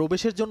যুক্তরাষ্ট্রে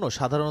প্রবেশের জন্য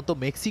সাধারণত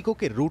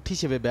মেক্সিকোকে রুট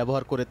হিসেবে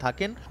ব্যবহার করে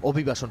থাকেন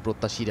অভিবাসন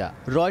প্রত্যাশীরা।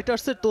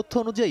 রয়টার্সের তথ্য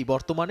অনুযায়ী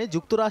বর্তমানে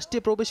যুক্তরাষ্ট্রে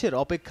প্রবেশের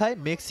অপেক্ষায়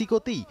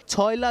মেক্সিকোতেই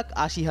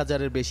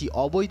 6,80,000-এর বেশি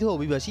অবৈধ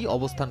অভিবাসী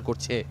অবস্থান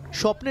করছে।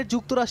 স্বপ্নের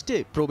যুক্তরাষ্ট্রে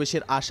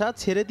প্রবেশের আশা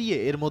ছেড়ে দিয়ে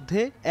এর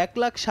মধ্যে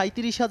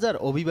 1,37,000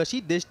 অভিবাসী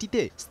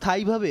দেশটিতে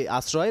স্থায়ীভাবে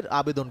আশ্রয়ের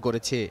আবেদন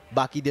করেছে।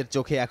 বাকিদের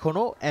চোখে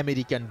এখনও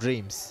আমেরিকান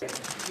ড্রিমস।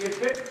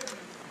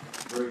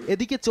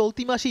 এদিকে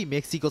চলতি মাসেই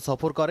মেক্সিকো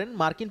সফর করেন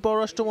মার্কিন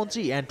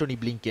পররাষ্ট্রমন্ত্রী অ্যান্টনি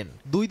ব্লিংকেন।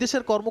 দুই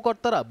দেশের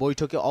কর্মকর্তারা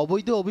বৈঠকে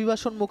অবৈধ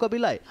অভিবাসন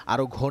মোকাবিলায়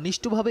আরও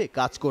ঘনিষ্ঠভাবে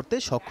কাজ করতে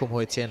সক্ষম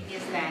হয়েছেন।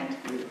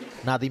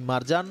 নাদিম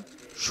মারজান,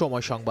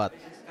 সময় সংবাদ।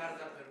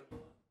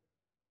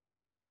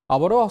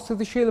 আবারও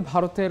অস্থিতিশীল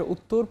ভারতের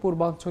উত্তর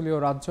পূর্বাঞ্চলীয়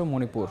রাজ্য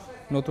মণিপুর।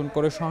 নতুন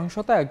করে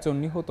সহিংসতা একজন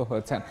নিহত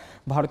হয়েছেন।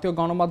 ভারতীয়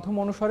গণমাধ্যম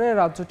অনুসারে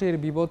রাজ্যটির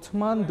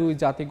বিবদমান 2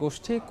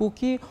 জাতিগোষ্ঠী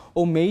কুকি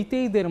ও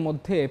মেইতেইদের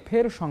মধ্যে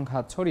ফের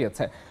সংঘাত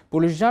ছড়িয়েছে।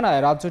 পুলিশ জানায়,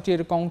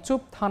 রাজ্যটির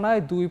কংচুপ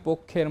থানায় 2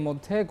 পক্ষের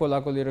মধ্যে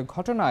গোলাগুলির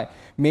ঘটনায়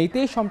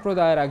মেইতেই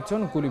সম্প্রদায়ের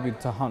একজন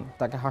গুলিবিদ্ধ হন।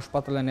 তাকে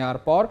হাসপাতালে নেওয়ার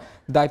পর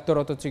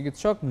দায়িত্বরত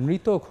চিকিৎসক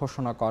মৃত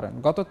ঘোষণা করেন।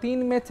 গত 3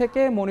 মে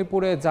থেকে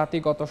মণিপুরে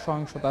জাতিগত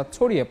সহিংসতা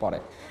ছড়িয়ে পড়ে।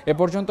 এ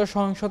পর্যন্ত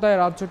সহিংসতায়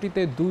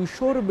রাজ্যটিতে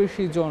 200-র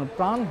বেশি জন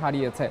প্রাণ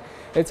হারিয়েছে।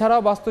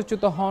 এছাড়াও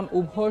বাস্তুচ্যুত হন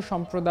উভয়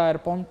সম্প্রদায়ের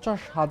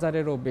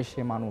 50,000-এরও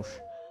বেশি মানুষ।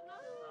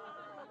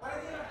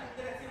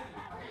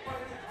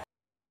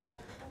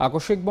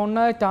 আকস্মিক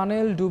বন্যায়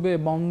টানেল ডুবে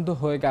বন্ধ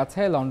হয়ে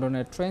গেছে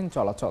লন্ডনের ট্রেন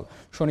চলাচল।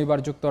 শনিবার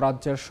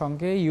যুক্তরাজ্যের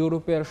সঙ্গে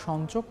ইউরোপের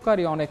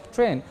সংযোগকারী অনেক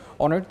ট্রেন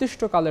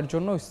অনির্দিষ্টকালের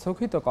জন্য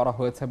স্থগিত করা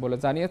হয়েছে বলে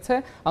জানিয়েছে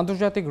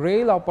আন্তর্জাতিক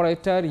রেল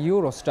অপারেটর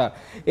ইউরোস্টার।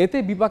 এতে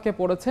বিপাকে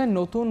পড়েছে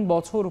নতুন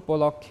বছর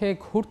উপলক্ষে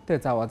ঘুরতে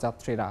যাওয়া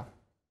যাত্রীরা।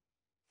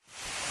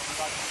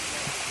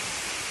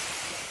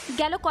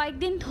 গেল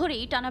কয়েকদিন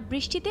ধরেই টানা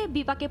বৃষ্টিতে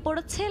বিপাকে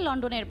পড়েছে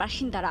লন্ডনের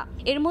বাসিন্দারা।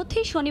 এর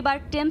মধ্যেই শনিবার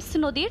টেমস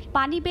নদীর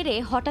পানি বেড়ে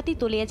হঠাৎই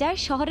তলিয়ে যায়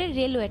শহরের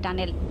রেলওয়ে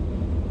টানেল।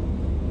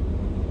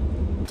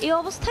 এই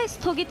অবস্থায়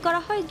স্থগিত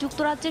করা হয়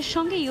যুক্তরাজ্যের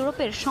সঙ্গে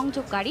ইউরোপের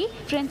সংযোগকারী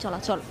ট্রেন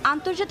চলাচল।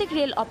 আন্তর্জাতিক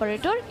রেল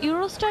অপারেটর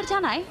ইউরোস্টার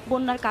জানায়,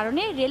 বন্যার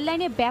কারণে রেল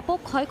লাইনে ব্যাপক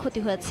ক্ষয়ক্ষতি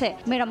হয়েছে,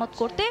 মেরামত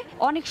করতে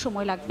অনেক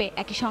সময় লাগবে।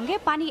 একই সঙ্গে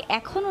পানি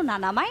এখনও না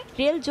নামায়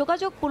রেল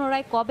যোগাযোগ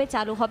পুনরায় কবে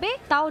চালু হবে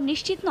তাও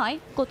নিশ্চিত নয়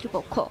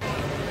কর্তৃপক্ষ।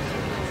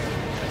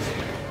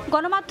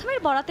 গণমাধ্যমের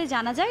বরাতে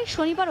জানা যায়,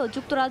 শনিবারও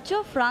যুক্তরাজ্য,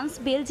 ফ্রান্স,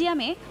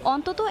 বেলজিয়ামে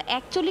অন্তত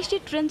 ৪১টি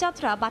ট্রেন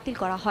যাত্রা বাতিল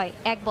করা হয়।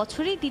 এক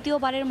বছরই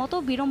দ্বিতীয়বারের মতো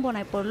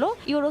বিড়ম্বনায় পড়ল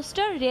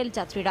ইউরোস্টার রেল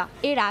যাত্রীরা।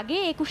 এর আগে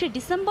 ২১শে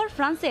ডিসেম্বর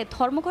ফ্রান্সে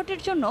ধর্মঘটের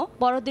জন্য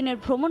বড়দিনের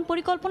ভ্রমণ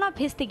পরিকল্পনা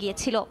ভেস্তে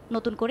গিয়েছিল।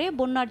 নতুন করে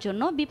বন্যার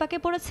জন্য বিপাকে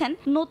পড়েছেন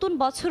নতুন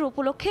বছর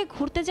উপলক্ষে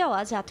ঘুরতে যাওয়া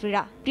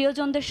যাত্রীরা।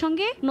 প্রিয়জনদের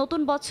সঙ্গে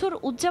নতুন বছর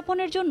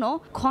উদযাপনের জন্য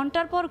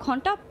ঘণ্টার পর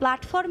ঘণ্টা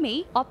প্ল্যাটফর্মেই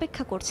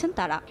অপেক্ষা করছেন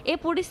তারা। এ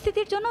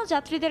পরিস্থিতির জন্য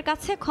যাত্রীদের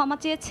কাছে ক্ষমা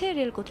চেয়েছে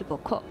রেল কর্তৃপক্ষ।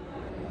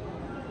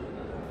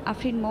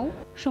 আফরিন মৌ,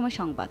 সময়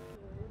সংবাদ।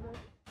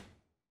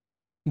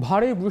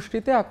 ভারী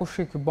বৃষ্টিতে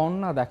আকস্মিক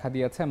বন্যা দেখা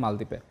দিয়েছে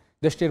মালদ্বীপে।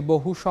 দেশটির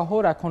বহু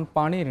শহর এখন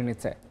পানির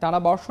নিচে। টানা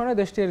বর্ষণে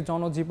দেশটির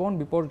জনজীবন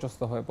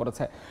বিপর্যস্ত হয়ে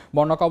পড়েছে।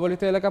 বন্যা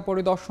কবলিত এলাকা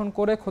পরিদর্শন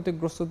করে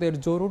ক্ষতিগ্রস্তদের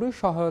জরুরি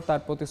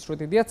সহায়তার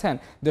প্রতিশ্রুতি দিয়েছেন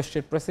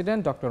দেশটির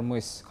প্রেসিডেন্ট ডক্টর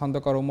মুইস।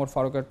 খন্দকার ওমর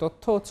ফারুকের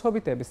তথ্য ও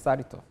ছবিতে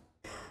বিস্তারিত।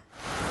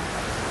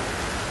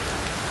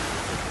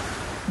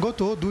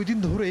 গত ২ দিন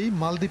ধরেই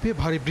মালদ্বীপে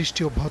ভারী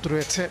বৃষ্টি অব্যাহত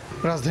রয়েছে।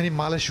 রাজধানী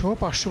মালে সহ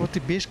পার্শ্ববর্তী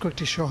বেশ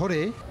কয়েকটি শহরে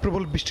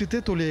প্রবল বৃষ্টিতে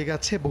তলিয়ে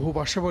গেছে বহু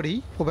বাসাবাড়ি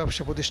ও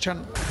ব্যবসা প্রতিষ্ঠান।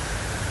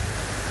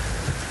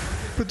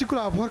 প্রতিকূল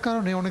আবহাওয়ার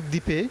কারণে অনেক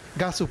দ্বীপে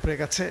গাছ উপড়ে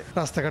গেছে।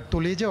 রাস্তাঘাট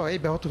তলিয়ে যাওয়ায়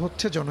ব্যাহত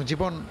হচ্ছে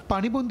জনজীবন।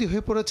 পানিবন্দী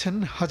হয়ে পড়েছেন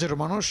হাজারো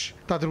মানুষ।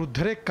 তাদের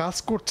উদ্ধারে কাজ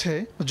করছে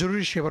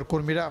জরুরি সেবার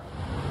কর্মীরা।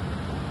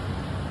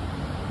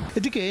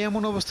 এদিকে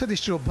এমন অবস্থায়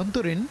দেশটির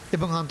অভ্যন্তরীণ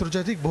এবং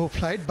আন্তর্জাতিক বহু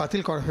ফ্লাইট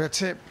বাতিল করা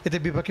হয়েছে। এতে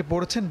বিপাকে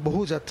পড়েছেন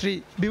বহু যাত্রী।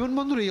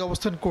 বিমানবন্দরে এই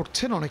অবস্থান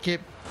করছেন অনেকে।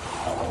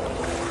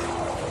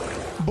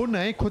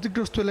 বন্যায়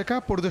ক্ষতিগ্রস্ত এলাকা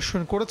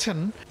পরিদর্শন করেছেন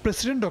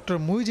প্রেসিডেন্ট ডক্টর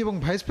মুইজ এবং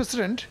ভাইস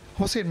প্রেসিডেন্ট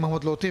হোসেন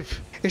মোহাম্মদ লতিফ।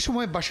 এ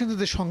সময়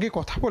বাসিন্দাদের সঙ্গে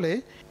কথা বলে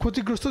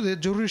ক্ষতিগ্রস্তদের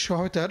জরুরি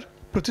সহায়তার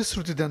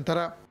প্রতিশ্রুতি দেন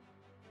তারা।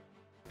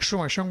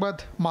 সময় সংবাদ,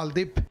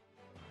 মালদ্বীপ।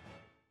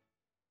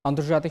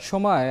 আন্তর্জাতিক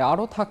সময়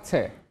আরও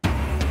থাকছে।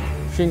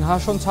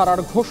 সিংহাসন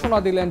ছাড়ার ঘোষণা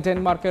দিলেন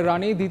ডেনমার্কের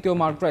রানী দ্বিতীয়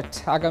মার্গারেট।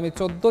 আগামী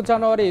 14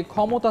 জানুয়ারি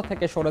ক্ষমতা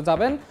থেকে সরে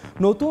যাবেন।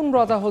 নতুন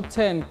রাজা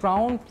হচ্ছেন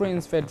ক্রাউন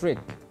প্রিন্স ফেডরিক।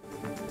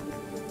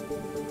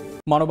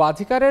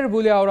 মানবাধিকারের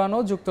বুলি আওড়ানো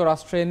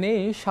যুক্তরাষ্ট্রে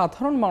নেই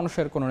সাধারণ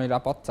মানুষের কোনো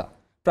নিরাপত্তা।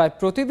 প্রায়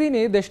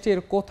প্রতিদিনই দেশটির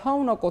কোথাও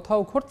না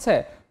কোথাও ঘটছে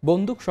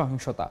বন্দুক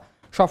সহিংসতা।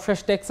 সবশেষ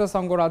টেক্সাস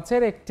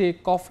অঙ্গরাজ্যের একটি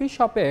কফি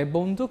শপে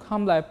বন্দুক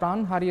হামলায় প্রাণ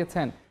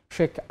হারিয়েছেন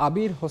শেখ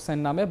আবির হোসেন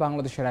নামে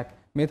বাংলাদেশের এক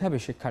মেধাবী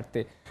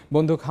শিক্ষার্থী।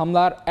 বন্দুক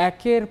হামলার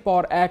একের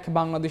পর এক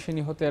বাংলাদেশি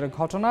নিহতের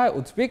ঘটনায়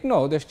উদ্বিগ্ন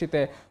দেশটিতে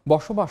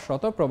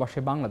বসবাসরত প্রবাসী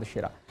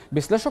বাংলাদেশিরা।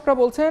 বিশ্লেষকরা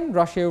বলছেন,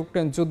 রাশিয়া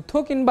ইউক্রেন যুদ্ধ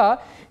কিংবা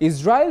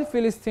ইসরায়েল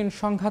ফিলিস্তিন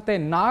সংঘাতে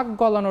নাক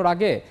গলানোর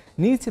আগে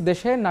নিজ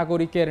দেশের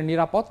নাগরিকের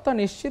নিরাপত্তা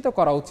নিশ্চিত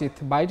করা উচিত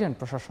বাইডেন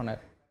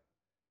প্রশাসনের।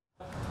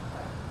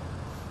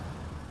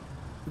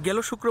 গেল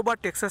শুক্রবার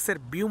টেক্সাসের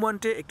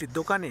বিউমন্টে একটি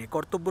দোকানে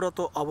কর্তব্যরত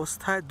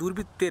অবস্থায়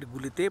দুর্বৃত্তের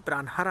গুলিতে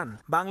প্রাণ হারান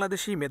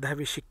বাংলাদেশি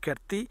মেধাবী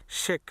শিক্ষার্থী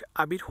শেখ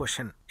আবির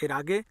হোসেন। এর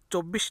আগে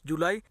 ২৪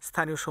 জুলাই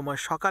স্থানীয় সময়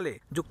সকালে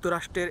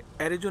যুক্তরাষ্ট্রের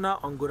অ্যারিজোনা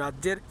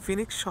অঙ্গরাজ্যের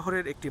ফিনিক্স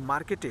শহরের একটি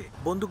মার্কেটে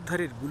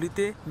বন্দুকধারীর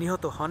গুলিতে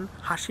নিহত হন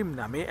হাসিম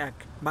নামে এক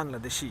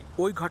বাংলাদেশি।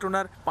 ওই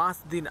ঘটনার ৫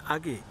 দিন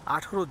আগে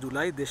 ১৮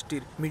 জুলাই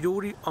দেশটির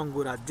মিজৌরি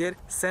অঙ্গরাজ্যের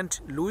সেন্ট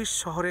লুইস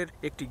শহরের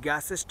একটি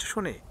গ্যাস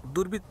স্টেশনে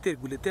দুর্বৃত্তের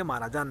গুলিতে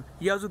মারা যান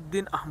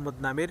ইয়াজউদ্দিন আহমদ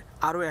নামের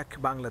আরও এক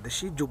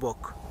বাংলাদেশি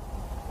যুবক।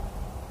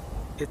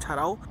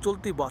 এছাড়াও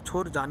চলতি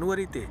বছর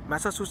জানুয়ারিতে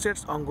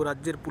ম্যাসাচুসেটস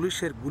অঙ্গরাজ্যের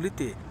পুলিশের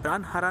গুলিতে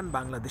প্রাণ হারান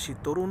বাংলাদেশি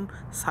তরুণ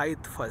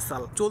সাইদ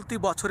ফয়সাল। চলতি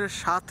বছরের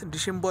 ৭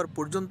 ডিসেম্বর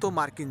পর্যন্ত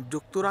মার্কিন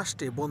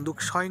যুক্তরাষ্ট্রে বন্দুক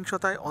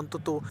সহিংসতায়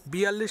অন্তত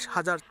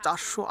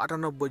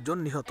 ৪২,৪৯৮ জন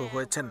নিহত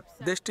হয়েছেন।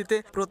 দেশটিতে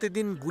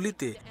প্রতিদিন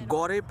গুলিতে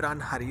গড়ে প্রাণ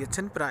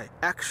হারিয়েছেন প্রায়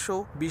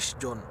 ১২০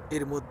 জন।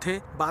 এর মধ্যে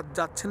বাদ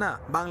যাচ্ছে না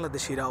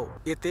বাংলাদেশিরাও।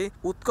 এতে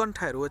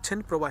উৎকণ্ঠায় রয়েছেন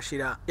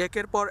প্রবাসীরা।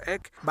 একের পর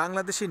এক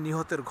বাংলাদেশি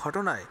নিহতের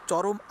ঘটনায়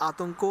চরম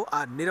আতঙ্ক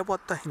আর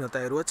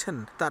নিরাপত্তাহীনতায় রয়েছেন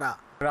তারা।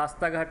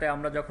 রাস্তাঘাটে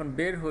আমরা যখন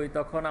বের হই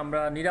তখন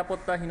আমরা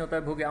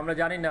নিরাপত্তাহীনতায় ভুগি। আমরা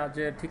জানি না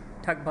যে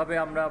ঠিকঠাকভাবে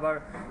আমরা আবার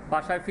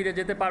বাসায় ফিরে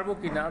যেতে পারবো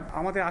কিনা।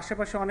 আমাদের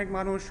আশেপাশে অনেক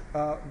মানুষ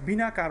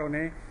বিনা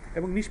কারণে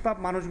এবং নিষ্পাপ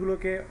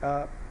মানুষগুলোকে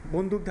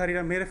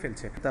বন্দুকধারীরা মেরে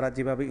ফেলছে। তারা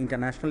যেভাবে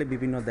ইন্টারন্যাশনালি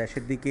বিভিন্ন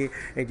দেশের দিকে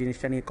এই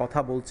জিনিসটা নিয়ে কথা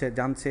বলছে,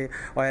 জানছে,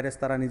 ওয়ারএস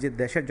তারা নিজের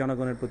দেশের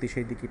জনগণের প্রতি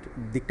সেই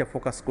দিকটা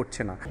ফোকাস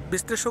করছে না।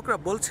 বিশ্লেষকরা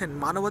বলছেন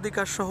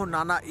মানবাধিকার সহ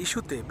নানা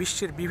ইস্যুতে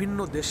বিশ্বের বিভিন্ন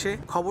দেশে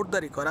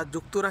খবরদারি করা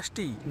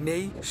যুক্তরাষ্ট্রেই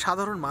নেই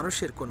সাধারণ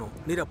মানুষের কোনো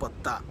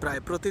নিরাপত্তা।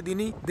 প্রায়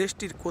প্রতিদিনই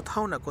দেশটির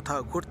কোথাও না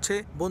কোথাও ঘটছে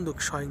বন্দুক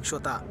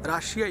সহিংসতা।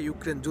 রাশিয়া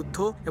ইউক্রেন যুদ্ধ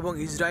এবং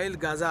ইসরায়েল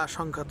গাজা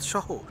সংঘাত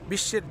সহ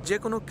বিশ্বের যে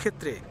কোনো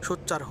ক্ষেত্রে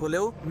সোচ্চার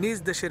হলেও নিজ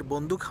দেশের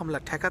বন্দুক হামলা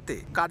ঠেকাতে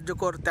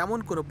কার্যকর তেমন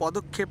কোনো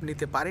পদক্ষেপ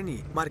নিতে পারেনি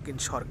মার্কিন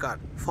সরকার।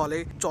 ফলে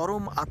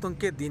চরম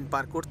আতঙ্কে দিন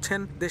পার করছেন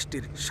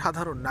দেশটির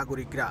সাধারণ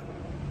নাগরিকরা।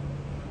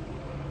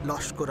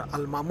 লস্কর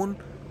আল মামুন,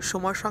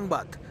 সময়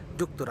সংবাদ,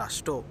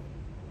 যুক্তরাষ্ট্র।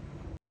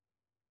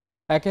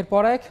 একের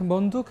পর এক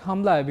বন্দুক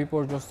হামলায়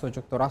বিপর্যস্ত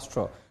যুক্তরাষ্ট্র।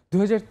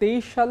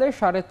 2023 সালে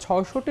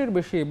 650-টির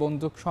বেশি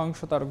বন্দুক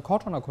সহিংসতার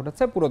ঘটনা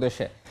ঘটেছে পুরো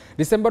দেশে।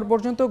 ডিসেম্বর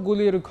পর্যন্ত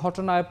গুলির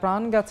ঘটনায়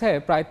প্রাণ গেছে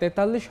প্রায়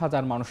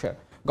 43,000 মানুষের।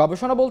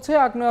 গবেষণা বলছে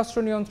আগ্নেয়াস্ত্র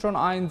নিয়ন্ত্রণ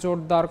আইন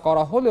জোরদার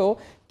করা হলেও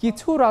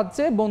কিছু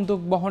রাজ্যে বন্দুক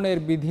বহনের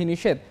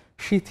বিধিনিষেধ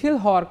শিথিল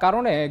হওয়ার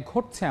কারণে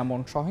ঘটছে এমন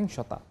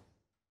সহিংসতা।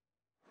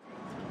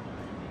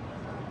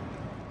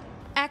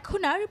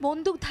 এখন আর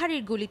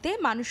বন্দুকধারীর গুলিতে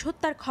মানুষ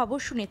হত্যার খবর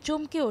শুনে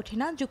চমকে ওঠে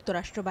না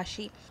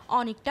যুক্তরাষ্ট্রবাসী।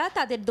 অনেকটা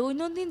তাদের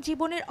দৈনন্দিন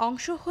জীবনের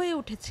অংশ হয়ে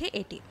উঠেছে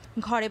এটি।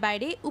 ঘরে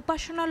বাইরে,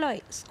 উপাসনালয়,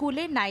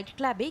 স্কুলে, নাইট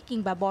ক্লাবে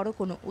কিংবা বড়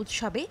কোনো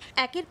উৎসবে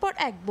একের পর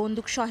এক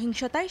বন্দুক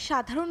সহিংসতায়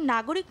সাধারণ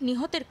নাগরিক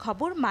নিহতের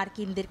খবর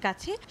মার্কিনদের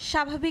কাছে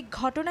স্বাভাবিক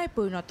ঘটনায়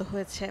পরিণত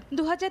হয়েছে।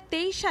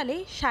 2023 সালে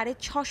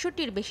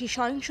 650-টির বেশি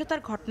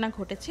সহিংসতার ঘটনা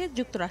ঘটেছে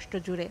যুক্তরাষ্ট্র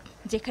জুড়ে,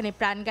 যেখানে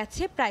প্রাণ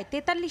গেছে প্রায়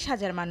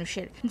 43,000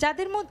 মানুষের,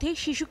 যাদের মধ্যে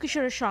শিশু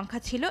কিশোরের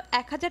সংখ্যা ছিল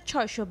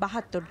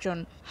 1672 জন।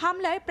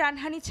 হামলায়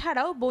প্রাণহানি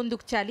ছাড়াও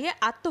বন্দুক চালিয়ে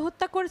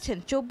আত্মহত্যা করেছেন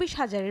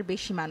 24,000-এর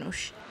বেশি মানুষ।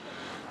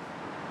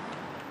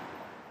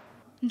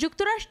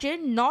 যুক্তরাষ্ট্রের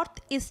নর্থ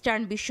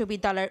ইস্টার্ন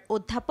বিশ্ববিদ্যালয়ের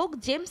অধ্যাপক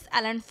জেমস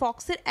অ্যালান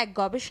ফক্সের এক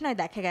গবেষণায়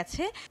দেখা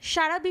গেছে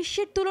সারা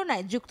বিশ্বের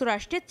তুলনায়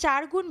যুক্তরাষ্ট্রে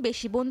 4 গুণ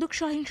বেশি বন্দুক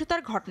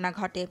সহিংসতার ঘটনা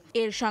ঘটে।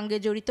 এর সঙ্গে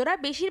জড়িতরা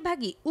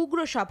বেশিরভাগই উগ্র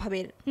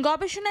স্বভাবের।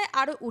 গবেষণায়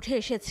আরও উঠে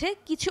এসেছে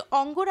কিছু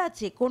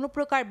অঙ্গরাজ্যে কোনো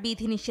প্রকার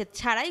বিধিনিষেধ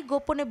ছাড়াই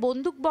গোপনে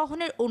বন্দুক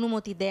বহনের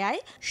অনুমতি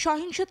দেয়ায়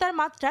সহিংসতার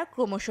মাত্রা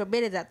ক্রমশ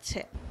বেড়ে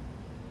যাচ্ছে।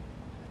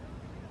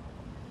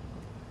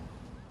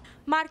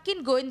 মার্কিন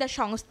গোয়েন্দা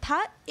সংস্থা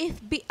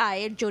FBI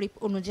এর জরিপ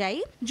অনুযায়ী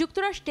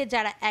যুক্তরাষ্ট্রে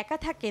যারা একা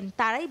থাকেন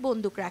তারাই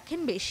বন্দুক রাখেন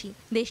বেশি।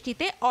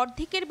 দেশটিতে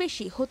অর্ধেকের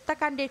বেশি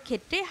হত্যাকাণ্ডের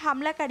ক্ষেত্রে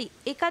হামলাকারী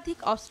একাধিক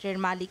অস্ত্রের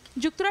মালিক।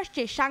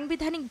 যুক্তরাষ্ট্রে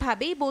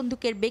সাংবিধানিকভাবেই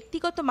বন্দুকের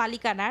ব্যক্তিগত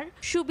মালিকানার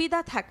সুবিধা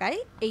থাকায়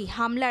এই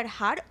হামলার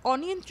হার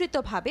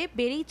অনিয়ন্ত্রিতভাবে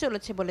বেড়েই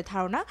চলেছে বলে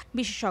ধারণা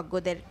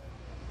বিশেষজ্ঞদের।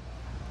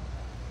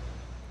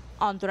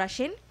 অন্তরা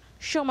সেন,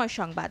 সময়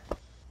সংবাদ।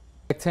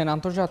 দেখছেন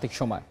আন্তর্জাতিক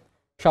সময়।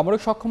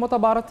 সামরিক সক্ষমতা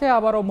বাড়াতে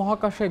আবারও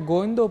মহাকাশে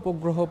গোয়েন্দা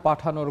উপগ্রহ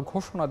পাঠানোর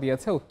ঘোষণা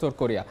দিয়েছে উত্তর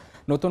কোরিয়া।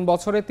 নতুন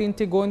বছরে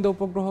 3টি গোয়েন্দা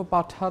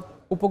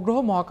উপগ্রহ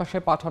মহাকাশে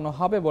পাঠানো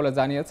হবে বলে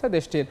জানিয়েছে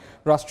দেশটির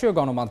রাষ্ট্রীয়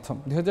গণমাধ্যম।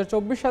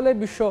 2024 সালে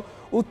বিশ্ব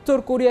উত্তর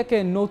কোরিয়াকে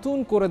নতুন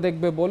করে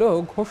দেখবে বলেও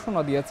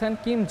ঘোষণা দিয়েছেন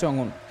কিম জং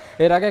উন।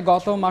 এর আগে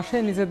গত মাসে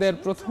নিজেদের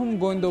প্রথম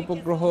গোয়েন্দা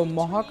উপগ্রহ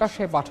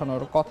মহাকাশে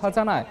পাঠানোর কথা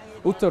জানায়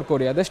উত্তর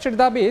কোরিয়া। দেশটির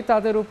দাবি,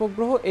 তাদের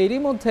উপগ্রহ এরই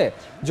মধ্যে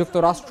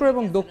যুক্তরাষ্ট্র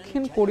এবং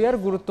দক্ষিণ কোরিয়ার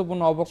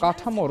গুরুত্বপূর্ণ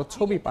অবকাঠামোর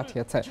ছবি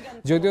পাঠিয়েছে।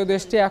 যদিও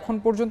দেশটি এখন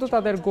পর্যন্ত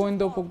তাদের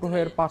গোয়েন্দা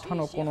উপগ্রহের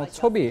পাঠানো কোনো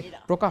ছবি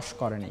প্রকাশ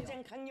করেনি।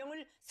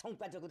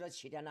 성과적으로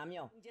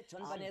실현하며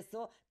전반에서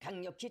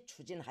강력히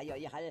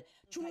추진하여야 할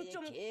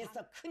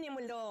계속 큰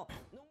힘으로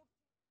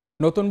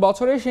নতুন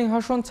বছরে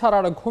সিংহাসন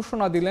ছাড়ার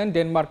ঘোষণা দিলেন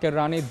ডেনমার্কের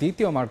রানী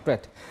দ্বিতীয়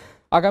মার্গ্রেট।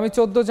 আগামী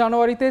 14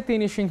 জানুয়ারিতে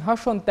তিনি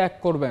সিংহাসন ত্যাগ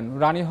করবেন।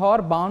 রানী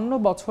হওয়ার 52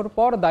 বছর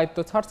পর দায়িত্ব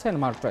ছাড়ছেন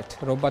মার্গ্রেট।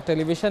 রোববার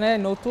টেলিভিশনে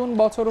নতুন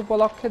বছর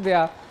উপলক্ষে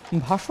দেয়া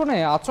ভাষণে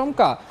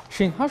আচমকা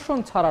সিংহাসন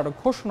ছাড়ার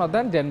ঘোষণা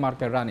দেন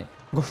ডেনমার্কের রানী।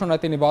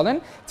 ঘোষণায় তিনি বলেন,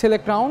 ছেলে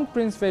ক্রাউন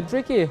প্রিন্স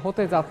ফেডরিকই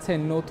হতে যাচ্ছেন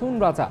নতুন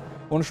রাজা।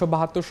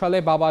 1972 সালে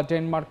বাবা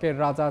ডেনমার্কের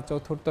রাজা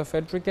চতুর্থ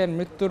ফেডরিকের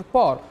মৃত্যুর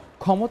পর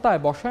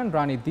ক্ষমতায় বসেন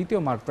রানী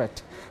দ্বিতীয় মার্গ্রেট।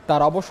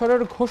 তার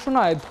অবসরের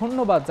ঘোষণায়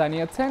ধন্যবাদ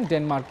জানিয়েছেন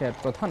ডেনমার্কের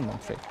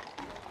প্রধানমন্ত্রী।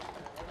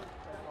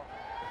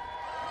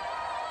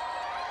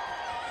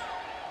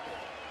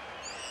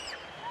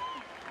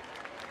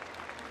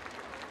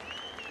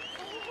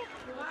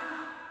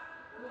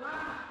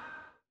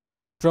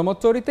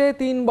 ব্রহ্মচরিতে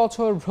 3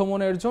 বছর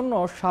ভ্রমণের জন্য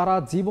সারা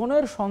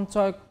জীবনের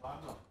সঞ্চয়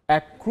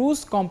এক ক্রুজ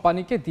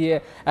কোম্পানিকে দিয়ে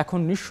এখন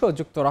নিঃস্ব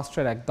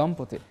যুক্তরাষ্ট্রের এক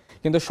দম্পতি।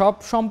 কিন্তু সব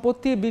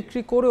সম্পত্তি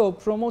বিক্রি করেও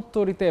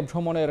ব্রহ্মচরিতে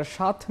ভ্রমণের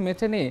স্বাদ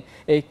মেটেনি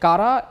এই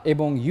কারা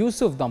এবং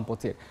ইউসুফ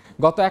দম্পতির।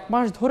 গত 1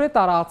 মাস ধরে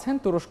তারা আছেন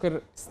তুরস্কের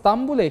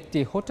ইস্তাম্বুলে একটি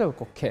হোটেল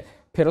কক্ষে।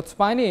 ফেরত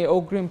পায়নি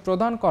অগ্রিম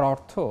প্রদান করা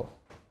অর্থ।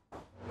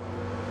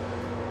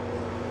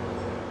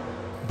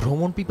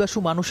 ভ্রমণ পিপাসু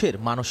মানুষের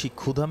মানসিক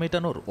ক্ষুধা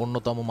মেটানোর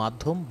অন্যতম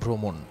মাধ্যম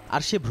ভ্রমণ।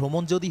 আর সে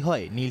ভ্রমণ যদি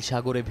হয় নীল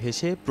সাগরে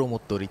ভেসে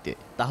প্রমোত্তরিতে,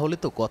 তাহলে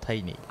তো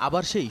কথাই নেই।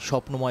 আবার সেই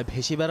স্বপ্নময়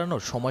ভেসে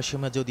বেড়ানোর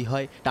সময়সীমা যদি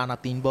হয় টানা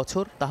 3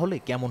 বছর, তাহলে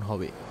কেমন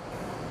হবে?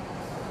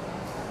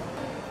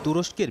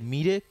 তুরস্কের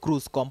মিরে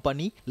ক্রুজ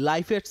কোম্পানি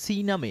লাইফ এট সি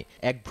নামে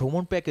এক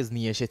ভ্রমণ প্যাকেজ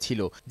নিয়ে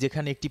এসেছিল,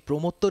 যেখানে একটি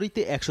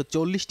প্রমোত্তরিতে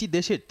 140টি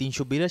দেশের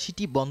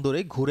 382টি বন্দরে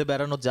ঘুরে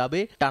বেড়ানো যাবে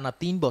টানা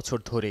 3 বছর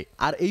ধরে।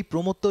 আর এই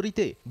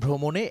প্রমোত্তরিতে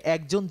ভ্রমণে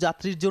একজন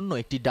যাত্রীর জন্য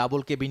একটি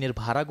ডাবল কেবিনের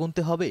ভাড়া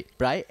গুনতে হবে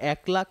প্রায়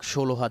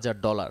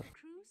 $1,16,000।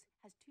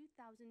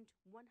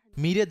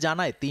 মিরে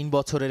জানায় 3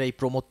 বছরের এই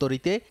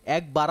প্রমোত্তরিতে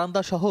এক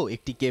বারান্দা সহ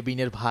একটি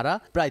কেবিনের ভাড়া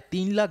প্রায়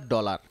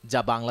 $3 লাখ,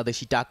 যা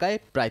বাংলাদেশি টাকায়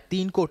প্রায়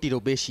 3 কোটিরও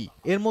বেশি।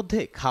 এর মধ্যে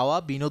খাওয়া,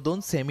 বিনোদন,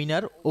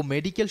 সেমিনার ও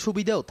মেডিকেল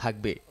সুবিধাও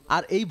থাকবে।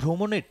 আর এই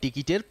ভ্রমণের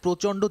টিকিটের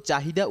প্রচণ্ড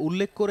চাহিদা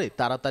উল্লেখ করে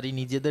তাড়াতাড়ি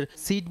নিজেদের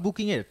সিট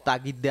বুকিংয়ের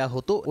তাগিদ দেয়া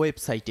হতো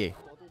ওয়েবসাইটে।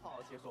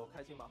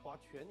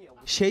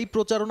 সেই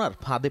প্রচারণার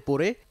ফাঁদে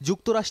পড়ে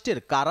যুক্তরাষ্ট্রের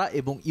কারা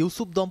এবং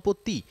ইউসুফ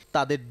দম্পতি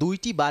তাদের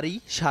 2টি বাড়ি,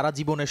 সারা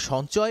জীবনের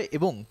সঞ্চয়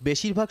এবং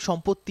বেশিরভাগ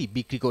সম্পত্তি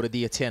বিক্রি করে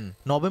দিয়েছেন।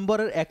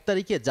 নভেম্বরের 1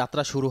 তারিখে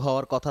যাত্রা শুরু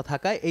হওয়ার কথা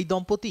থাকায় এই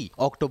দম্পতি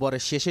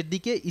অক্টোবরের শেষের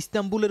দিকে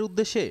ইস্তাম্বুলের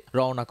উদ্দেশ্যে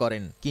রওনা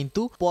করেন,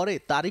 কিন্তু পরে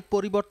তারিখ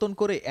পরিবর্তন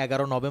করে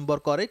 11 নভেম্বর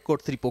করে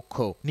কর্তৃপক্ষ।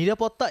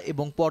 নিরাপত্তা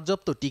এবং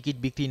পর্যাপ্ত টিকিট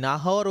বিক্রি না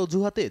হওয়ার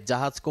অজুহাতে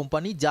জাহাজ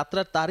কোম্পানি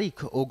যাত্রার তারিখ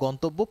ও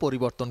গন্তব্য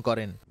পরিবর্তন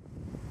করেন।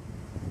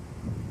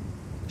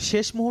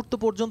 শেষ মুহূর্ত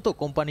পর্যন্ত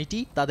কোম্পানিটি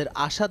তাদের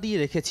আশা দিয়ে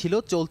রেখেছিল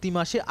চলতি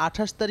মাসে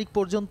 28 তারিখ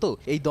পর্যন্ত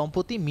এই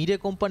দম্পতি মিরে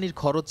কোম্পানির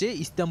খরচে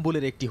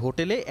ইস্তাম্বুলের একটি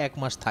হোটেলে 1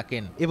 মাস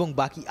থাকেন এবং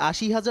বাকি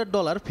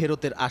 $80,000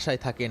 ফেরতের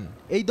আশায় থাকেন।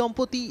 এই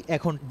দম্পতি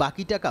এখন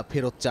বাকি টাকা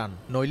ফেরত চান,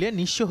 নইলে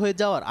নিঃস্ব হয়ে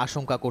যাওয়ার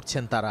আশঙ্কা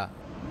করছেন তারা।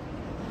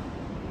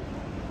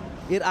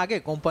 এর আগে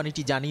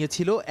কোম্পানিটি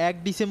জানিয়েছিল 1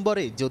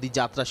 ডিসেম্বরে যদি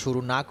যাত্রা শুরু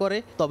না করে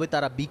তবে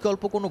তারা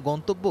বিকল্প কোনো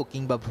গন্তব্য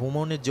কিংবা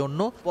ভ্রমণের জন্য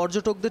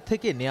পর্যটকদের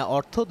থেকে নেওয়া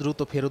অর্থ দ্রুত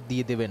ফেরত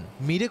দিয়ে দেবেন।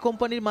 মিরে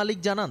কোম্পানির মালিক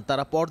জানান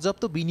তারা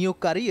পর্যাপ্ত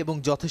বিনিয়োগকারী এবং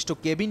যথেষ্ট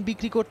কেবিন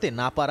বিক্রি করতে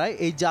না পারায়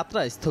এই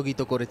যাত্রা স্থগিত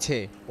করেছে।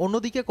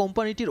 অন্যদিকে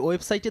কোম্পানিটির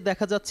ওয়েবসাইটে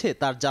দেখা যাচ্ছে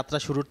তার যাত্রা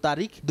শুরুর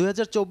তারিখ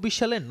 2024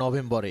 সালের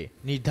নভেম্বরে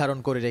নির্ধারণ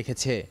করে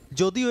রেখেছে,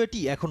 যদিও এটি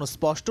এখনো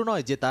স্পষ্ট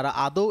নয় যে তারা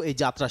আদৌ এই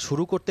যাত্রা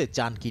শুরু করতে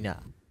চান কিনা।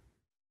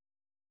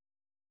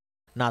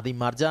 নাদিম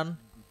মারজান,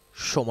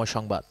 সময়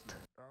সংবাদ।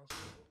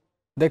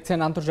 দেখছেন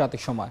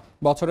আন্তর্জাতিক সময়।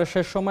 বছরের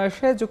শেষ সময়ে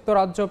এসে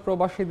যুক্তরাজ্য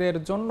প্রবাসীদের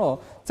জন্য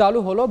চালু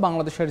হলো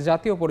বাংলাদেশের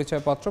জাতীয়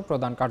পরিচয়পত্র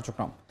প্রদান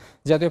কার্যক্রম।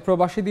 জাতীয়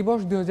প্রবাসী দিবস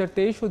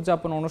 2023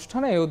 উদযাপন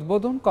অনুষ্ঠানে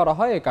উদ্বোধন করা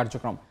হয় এই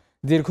কার্যক্রম।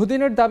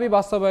 দীর্ঘদিনের দাবি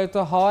বাস্তবায়িত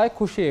হওয়ায়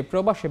খুশি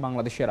প্রবাসী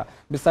বাংলাদেশিরা।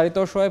 বিস্তারিত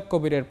শোয়েব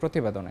কবিরের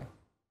প্রতিবেদনে।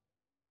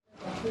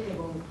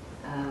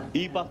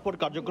 ই পাসপোর্ট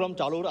কার্যক্রম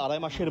চালুর 2.5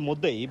 মাসের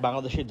মধ্যেই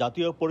বাংলাদেশের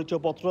জাতীয়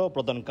পরিচয়পত্র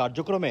প্রদান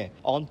কার্যক্রমে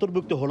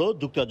অন্তর্ভুক্ত হলো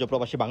যুক্তরাজ্য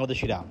প্রবাসী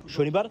বাংলাদেশিরা।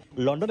 শনিবার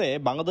লন্ডনে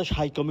বাংলাদেশ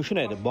হাই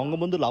কমিশনের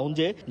বঙ্গবন্ধু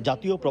লাউঞ্জে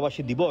জাতীয়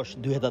প্রবাসী দিবস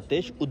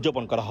 2023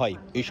 উদযাপন করা হয়।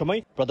 এই সময়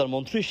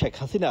প্রধানমন্ত্রী শেখ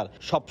হাসিনার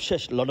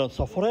সবশেষ লন্ডন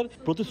সফরের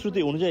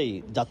প্রতিশ্রুতি অনুযায়ী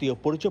জাতীয়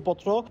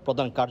পরিচয়পত্র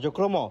প্রদান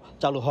কার্যক্রমও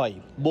চালু হয়।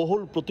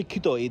 বহুল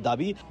প্রতীক্ষিত এই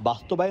দাবি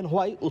বাস্তবায়ন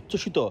হওয়ায়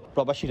উচ্ছ্বসিত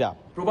প্রবাসীরা।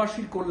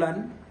 প্রবাসীর কল্যাণ,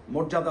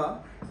 মর্যাদা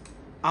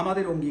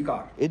আমাদের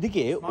অঙ্গীকার।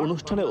 এদিকে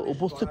অনুষ্ঠানে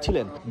উপস্থিত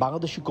ছিলেন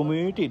বাংলাদেশি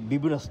কমিউনিটির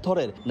বিভিন্ন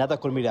স্তরের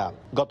নেতাকর্মীরা।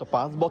 গত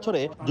 5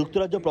 বছরে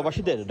যুক্তরাজ্য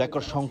প্রবাসীদের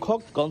রেকর্ড সংখ্যক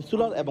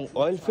কনসুলার এবং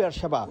ওয়েলফেয়ার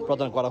সেবা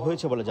প্রদান করা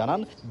হয়েছে বলে জানান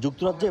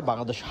যুক্তরাজ্যে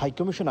বাংলাদেশ হাই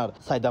কমিশনার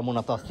সাইদা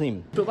মুনা তাসনিম।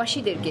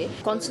 প্রবাসীদেরকে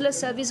কনসুলার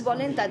সার্ভিস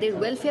বলেন, তাদের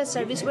ওয়েলফেয়ার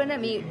সার্ভিস বলেন।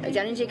 আমি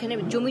জানি যে এখানে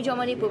জমি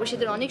জমা নিয়ে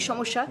প্রবাসীদের অনেক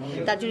সমস্যা,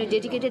 তার জন্য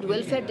ডেডিকেটেড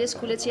ওয়েলফেয়ার ডেস্ক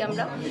খুলেছি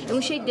আমরা,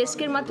 এবং সেই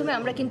ডেস্কের মাধ্যমে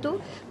আমরা কিন্তু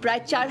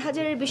প্রায়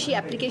 4000-এর বেশি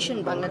অ্যাপ্লিকেশন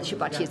বাংলাদেশে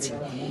পাঠিয়েছি।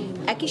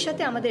 একই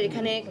সাথে আমাদের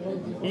এখানে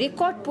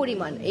রেকর্ড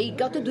পরিমাণ, এই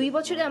গত 2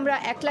 বছরে আমরা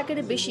 1 লাখের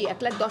বেশি,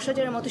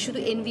 1,10,000-এর মতো শুধু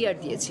এনভিআর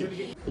দিয়েছি।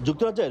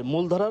 যুক্তরাজ্যের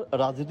মূলধারার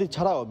রাজনীতি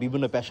ছাড়াও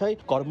বিভিন্ন পেশায়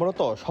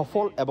কর্মরত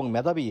সফল এবং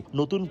মেধাবী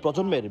নতুন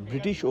প্রজন্মের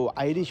ব্রিটিশ ও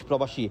আইরিশ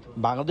প্রবাসী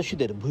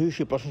বাংলাদেশিদের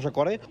ভূয়সী প্রশংসা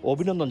করে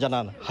অভিনন্দন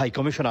জানান হাই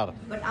কমিশনার।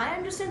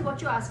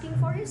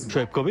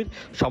 শোয়েব কবির,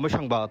 সময়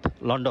সংবাদ,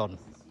 লন্ডন।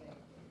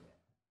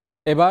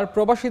 এবার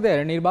প্রবাসীদের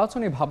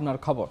নির্বাচনী ভাবনার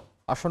খবর।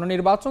 আসন্ন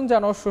নির্বাচন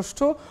যেন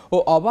সুষ্ঠু ও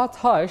অবাধ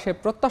হয় সে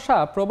প্রত্যাশা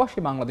প্রবাসী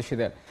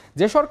বাংলাদেশিদের।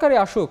 যে সরকারি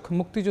আসুক,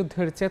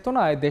 মুক্তিযুদ্ধের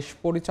চেতনায় দেশ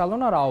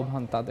পরিচালনার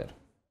আহ্বান তাদের।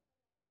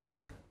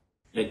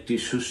 একটি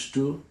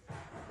সুষ্ঠু,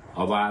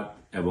 অবাধ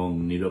এবং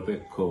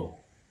নিরপেক্ষ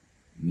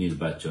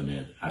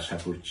নির্বাচনের আশা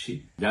করছি।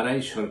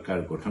 যারাই সরকার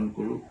গঠন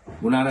করুক,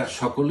 ওনারা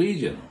সকলেই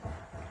যেন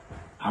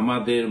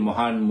আমাদের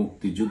মহান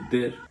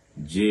মুক্তিযুদ্ধের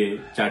যে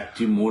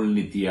 4টি মূল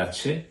নীতি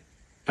আছে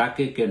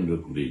তাকে কেন্দ্র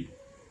করে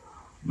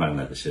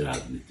বাংলাদেশের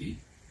রাজনীতি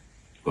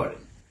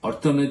করেন।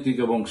 অর্থনৈতিক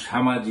এবং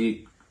সামাজিক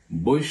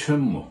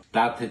বৈষম্য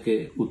তা থেকে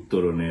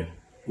উত্তরণের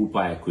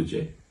উপায়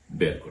খুঁজে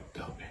বের করতে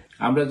হবে।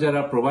 আমরা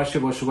যারা প্রবাসে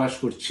বসবাস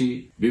করছি,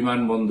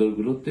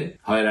 বিমানবন্দরগুলোতে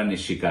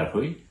হয়রানির শিকার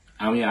হই,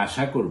 আমি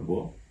আশা করব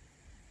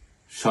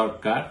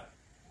সরকার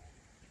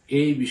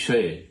এই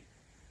বিষয়ে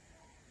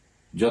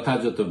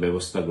যথাযথ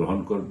ব্যবস্থা গ্রহণ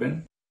করবেন।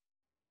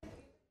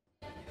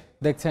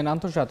 দেখছেন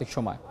আন্তর্জাতিক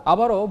সময়।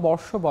 আবারও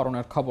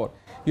বর্ষবরণের খবর।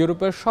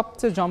 ইউরোপের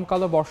সবচেয়ে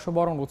জমকালো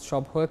বর্ষবরণ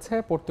উৎসব হয়েছে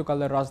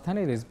পর্তুগালের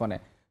রাজধানী লিসবনে।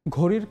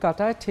 ঘড়ির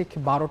কাঁটায় ঠিক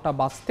 12টা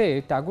বাজতে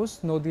টাগুস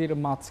নদীর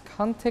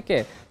মাঝখান থেকে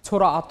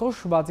ছোড়া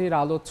আতশবাজির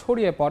আলো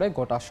ছড়িয়ে পড়ে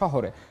গোটা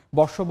শহরে।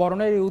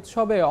 বর্ষবরণের এই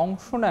উৎসবে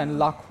অংশ নেন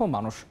লাখো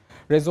মানুষ।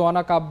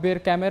 রেজওয়ানা কাব্যের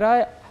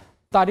ক্যামেরায়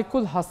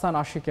তারিকুল হাসান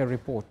আশিকের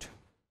রিপোর্ট।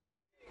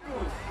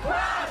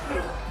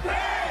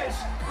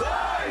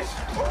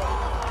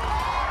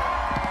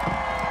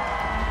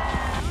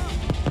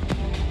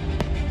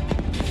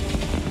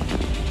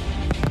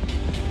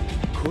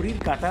 ঘড়ির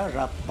কাঁটা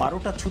রাত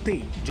 12টা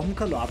ছুতেই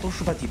জমকালো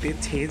আতশবাজিতে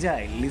ছেয়ে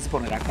যায়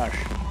লিসবনের আকাশ।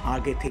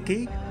 আগে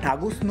থেকেই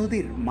টাগুস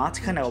নদীর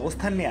মাঝখানে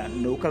অবস্থান নেয়া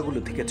নৌকাগুলো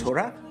থেকে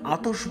ছোড়া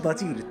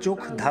আতশবাজির চোখ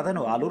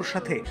ধাঁধানো আলোর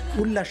সাথে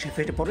উল্লাসে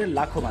ফেটে পড়ে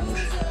লাখো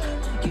মানুষ।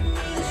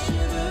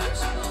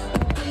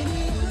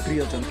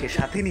 প্রিয়জনকে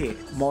সাথে নিয়ে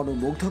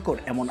মনোমুগ্ধকর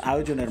এমন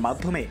আয়োজনের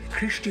মাধ্যমে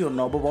খ্রিস্টীয়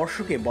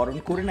নববর্ষকে বরণ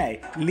করে নেয়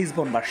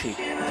লিসবনবাসী।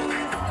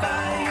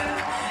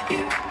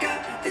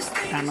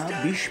 টানা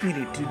 20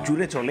 মিনিট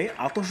জুড়ে চলে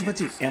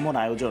আতশবাজির এমন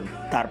আয়োজন।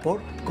 তারপর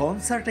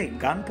কনসার্টে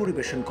গান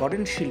পরিবেশন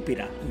করেন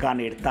শিল্পীরা।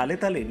 গানের তালে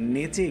তালে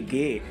নেচে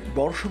গেয়ে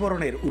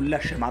বর্ষবরণের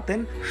উল্লাসে মাতেন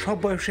সব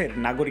বয়সের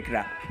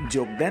নাগরিকরা।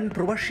 যোগ দেন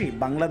প্রবাসী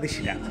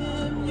বাংলাদেশিরা।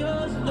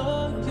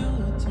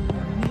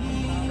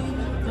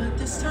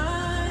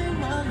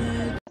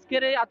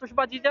 আজকের এই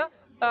আতশবাজিটা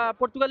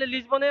পর্তুগালের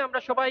লিসবনে আমরা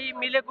সবাই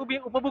মিলে খুবই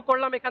উপভোগ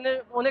করলাম। এখানে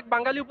অনেক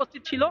বাঙালি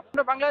উপস্থিত ছিল।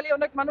 আমরা বাঙালি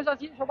অনেক মানুষ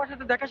আছি, সবার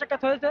সাথে দেখা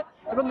সাক্ষাৎ হয়েছে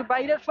এবং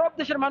বাইরের সব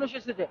দেশের মানুষ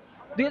এসেছে।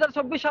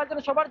 2024 সাল যেন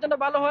সবার জন্য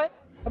ভালো হয়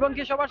এবং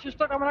কি সবার সুস্থ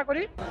কামনা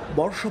করি।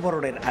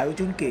 বর্ষবরণের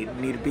আয়োজনকে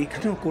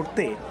নির্বিঘ্ন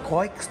করতে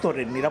কয়েক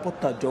স্তরের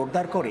নিরাপত্তা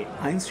জোরদার করে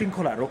আইন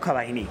শৃঙ্খলা রক্ষা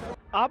বাহিনী।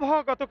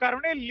 আবহাওয়াগত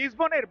কারণে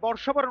লিসবনের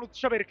বর্ষবরণ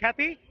উৎসবের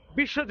খ্যাতি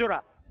বিশ্বজোড়া।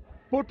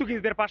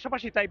 পর্তুগিজদের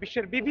পাশাপাশি তাই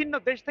বিশ্বের বিভিন্ন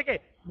দেশ থেকে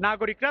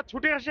নাগরিকরা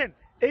ছুটে আসেন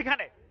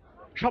এইখানে।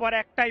 সবার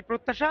একটাই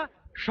প্রত্যাশা,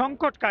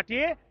 সংকট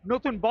কাটিয়ে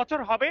নতুন বছর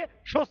হবে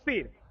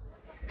স্বস্তির।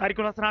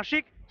 তারিকুল হাসান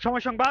আশিক,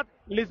 সময় সংবাদ,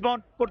 লিসবন,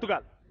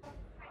 পর্তুগাল।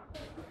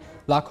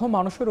 লাখো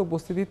মানুষের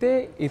উপস্থিতিতে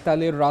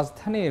ইতালির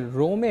রাজধানী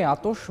রোমে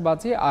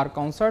আতশবাজি আর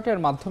কনসার্টের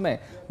মাধ্যমে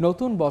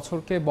নতুন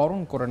বছরকে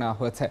বরণ করে নেওয়া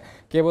হয়েছে।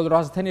 কেবল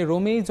রাজধানী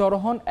রোমেই জড়ো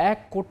হন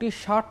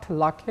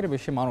 1,60,00,000-এর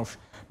বেশি মানুষ।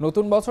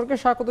 নতুন বছরকে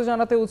স্বাগত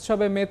জানাতে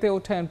উৎসবে মেতে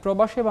ওঠেন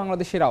প্রবাসী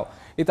বাংলাদেশিরাও।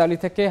 ইতালি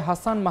থেকে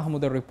হাসান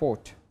মাহমুদের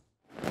রিপোর্ট।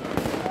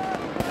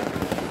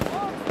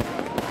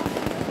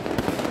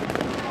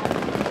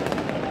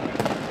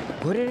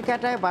 ঘড়ির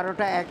কাঁটায়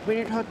 12টা 1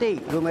 মিনিট হতেই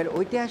রোমের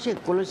ঐতিহাসিক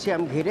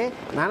কলোসিয়াম ঘিরে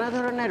নানা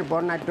ধরনের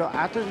বর্ণাঢ্য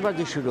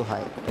আতশবাজি শুরু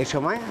হয়। এ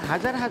সময়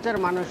হাজার হাজার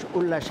মানুষ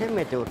উল্লাসে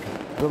মেতে ওঠে।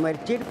 রোমের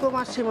চির্কো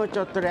মাসিমো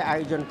চত্বরে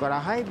আয়োজন করা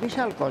হয়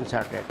বিশাল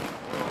কনসার্টের।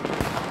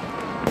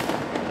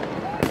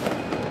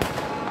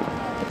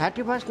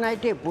 31st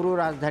নাইটে পুরো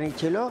রাজধানী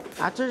ছিল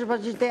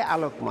আতশবাজিতে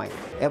আলোকময়।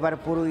 এবার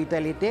পুরো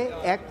ইতালিতে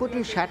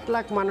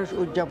 1,60,00,000 মানুষ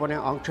উদযাপনে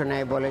অংশ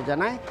নেয় বলে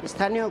জানায়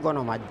স্থানীয়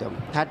গণমাধ্যম।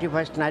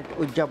 31st নাইট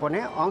উদযাপনে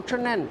অংশ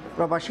নেন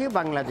প্রবাসী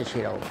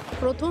বাংলাদেশিরাও।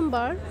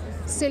 প্রথমবার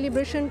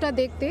সেলিব্রেশনটা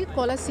দেখতে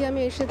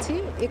কলাসিয়ামে এসেছি।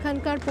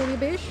 এখানকার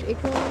পরিবেশ,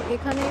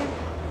 এখানে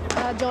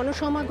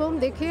জনসমাগম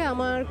দেখে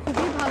আমার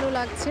খুবই ভালো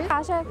লাগছে।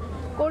 আশা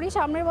করি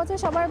সামনের বছর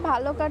সবার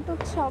ভালো কাটুক,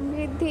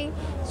 সমৃদ্ধি,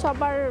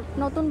 সবার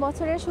নতুন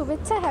বছরের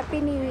শুভেচ্ছা, হ্যাপি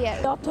নিউ ইয়ার।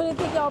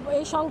 অর্থনৈতিক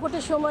এই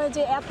সংকটের সময়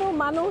যে এত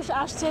মানুষ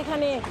আসছে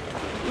এখানে,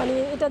 মানে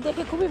এটা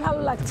দেখে খুবই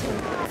ভালো লাগছে।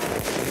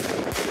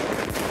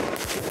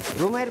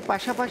 রোমের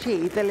পাশাপাশি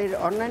ইতালির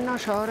অন্যান্য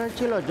শহরে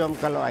ছিল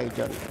জমকালো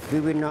আয়োজন।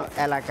 বিভিন্ন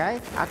এলাকায়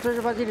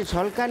আতশবাজির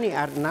ঝলকানি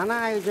আর নানা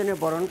আয়োজনে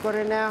বরণ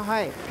করে নেওয়া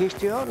হয়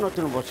খ্রিস্টীয়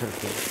নতুন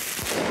বছরকে।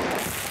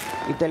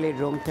 ইতালির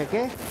রোম থেকে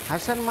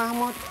হাসান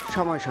মাহমুদ,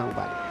 সময়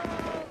সংবাদ।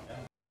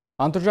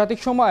 আন্তর্জাতিক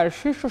সময়ের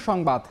শীর্ষ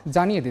সংবাদ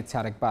জানিয়ে দিচ্ছে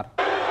আরেকবার।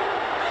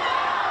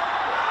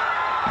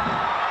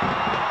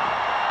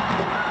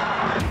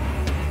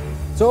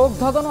 চোখ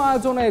ধাঁধানো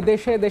আয়োজনে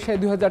দেশে দেশে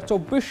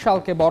 2024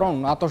 সালকে বরণ।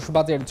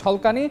 আতশবাজির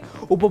ঝলকানি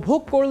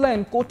উপভোগ করলেন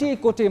কোটি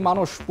কোটি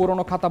মানুষ।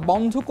 পুরনো খাতা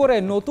বন্ধ করে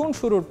নতুন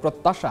শুরুর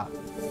প্রত্যাশা।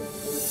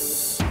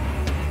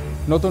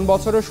 নতুন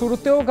বছরের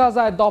শুরুতেও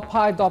গাজায়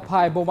দফায়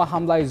দফায় বোমা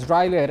হামলা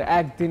ইসরায়েলের।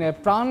 একদিনে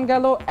প্রাণ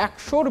গেল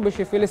 100-র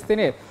বেশি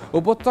ফিলিস্তিনের।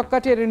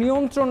 উপত্যকাটির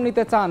নিয়ন্ত্রণ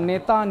নিতে চান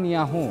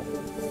নেতানিয়াহু।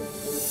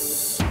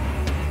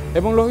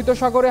 এবং লোহিত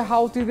সাগরে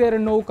হাউথিদের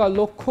নৌকা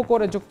লক্ষ্য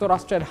করে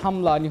যুক্তরাষ্ট্রের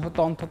হামলা, নিহত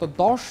অন্তত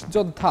 10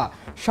 যোদ্ধা।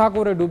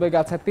 সাগরে ডুবে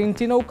গেছে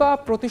 3টি নৌকা।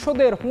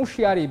 প্রতিশোধের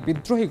হুঁশিয়ারি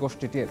বিদ্রোহী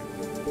গোষ্ঠীটির।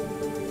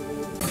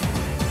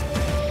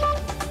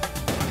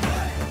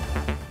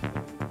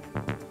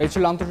 এই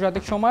ছিল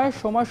আন্তর্জাতিক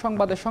সময়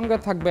সংবাদের সঙ্গে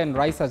থাকবেন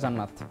রাইসা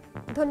জান্নাত।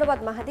 ধন্যবাদ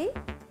মাহাদি।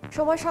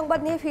 সময় সংবাদ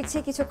নিয়ে ফিরছি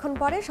কিছুক্ষণ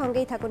পরে,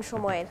 সঙ্গেই থাকুন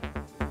সময়ের।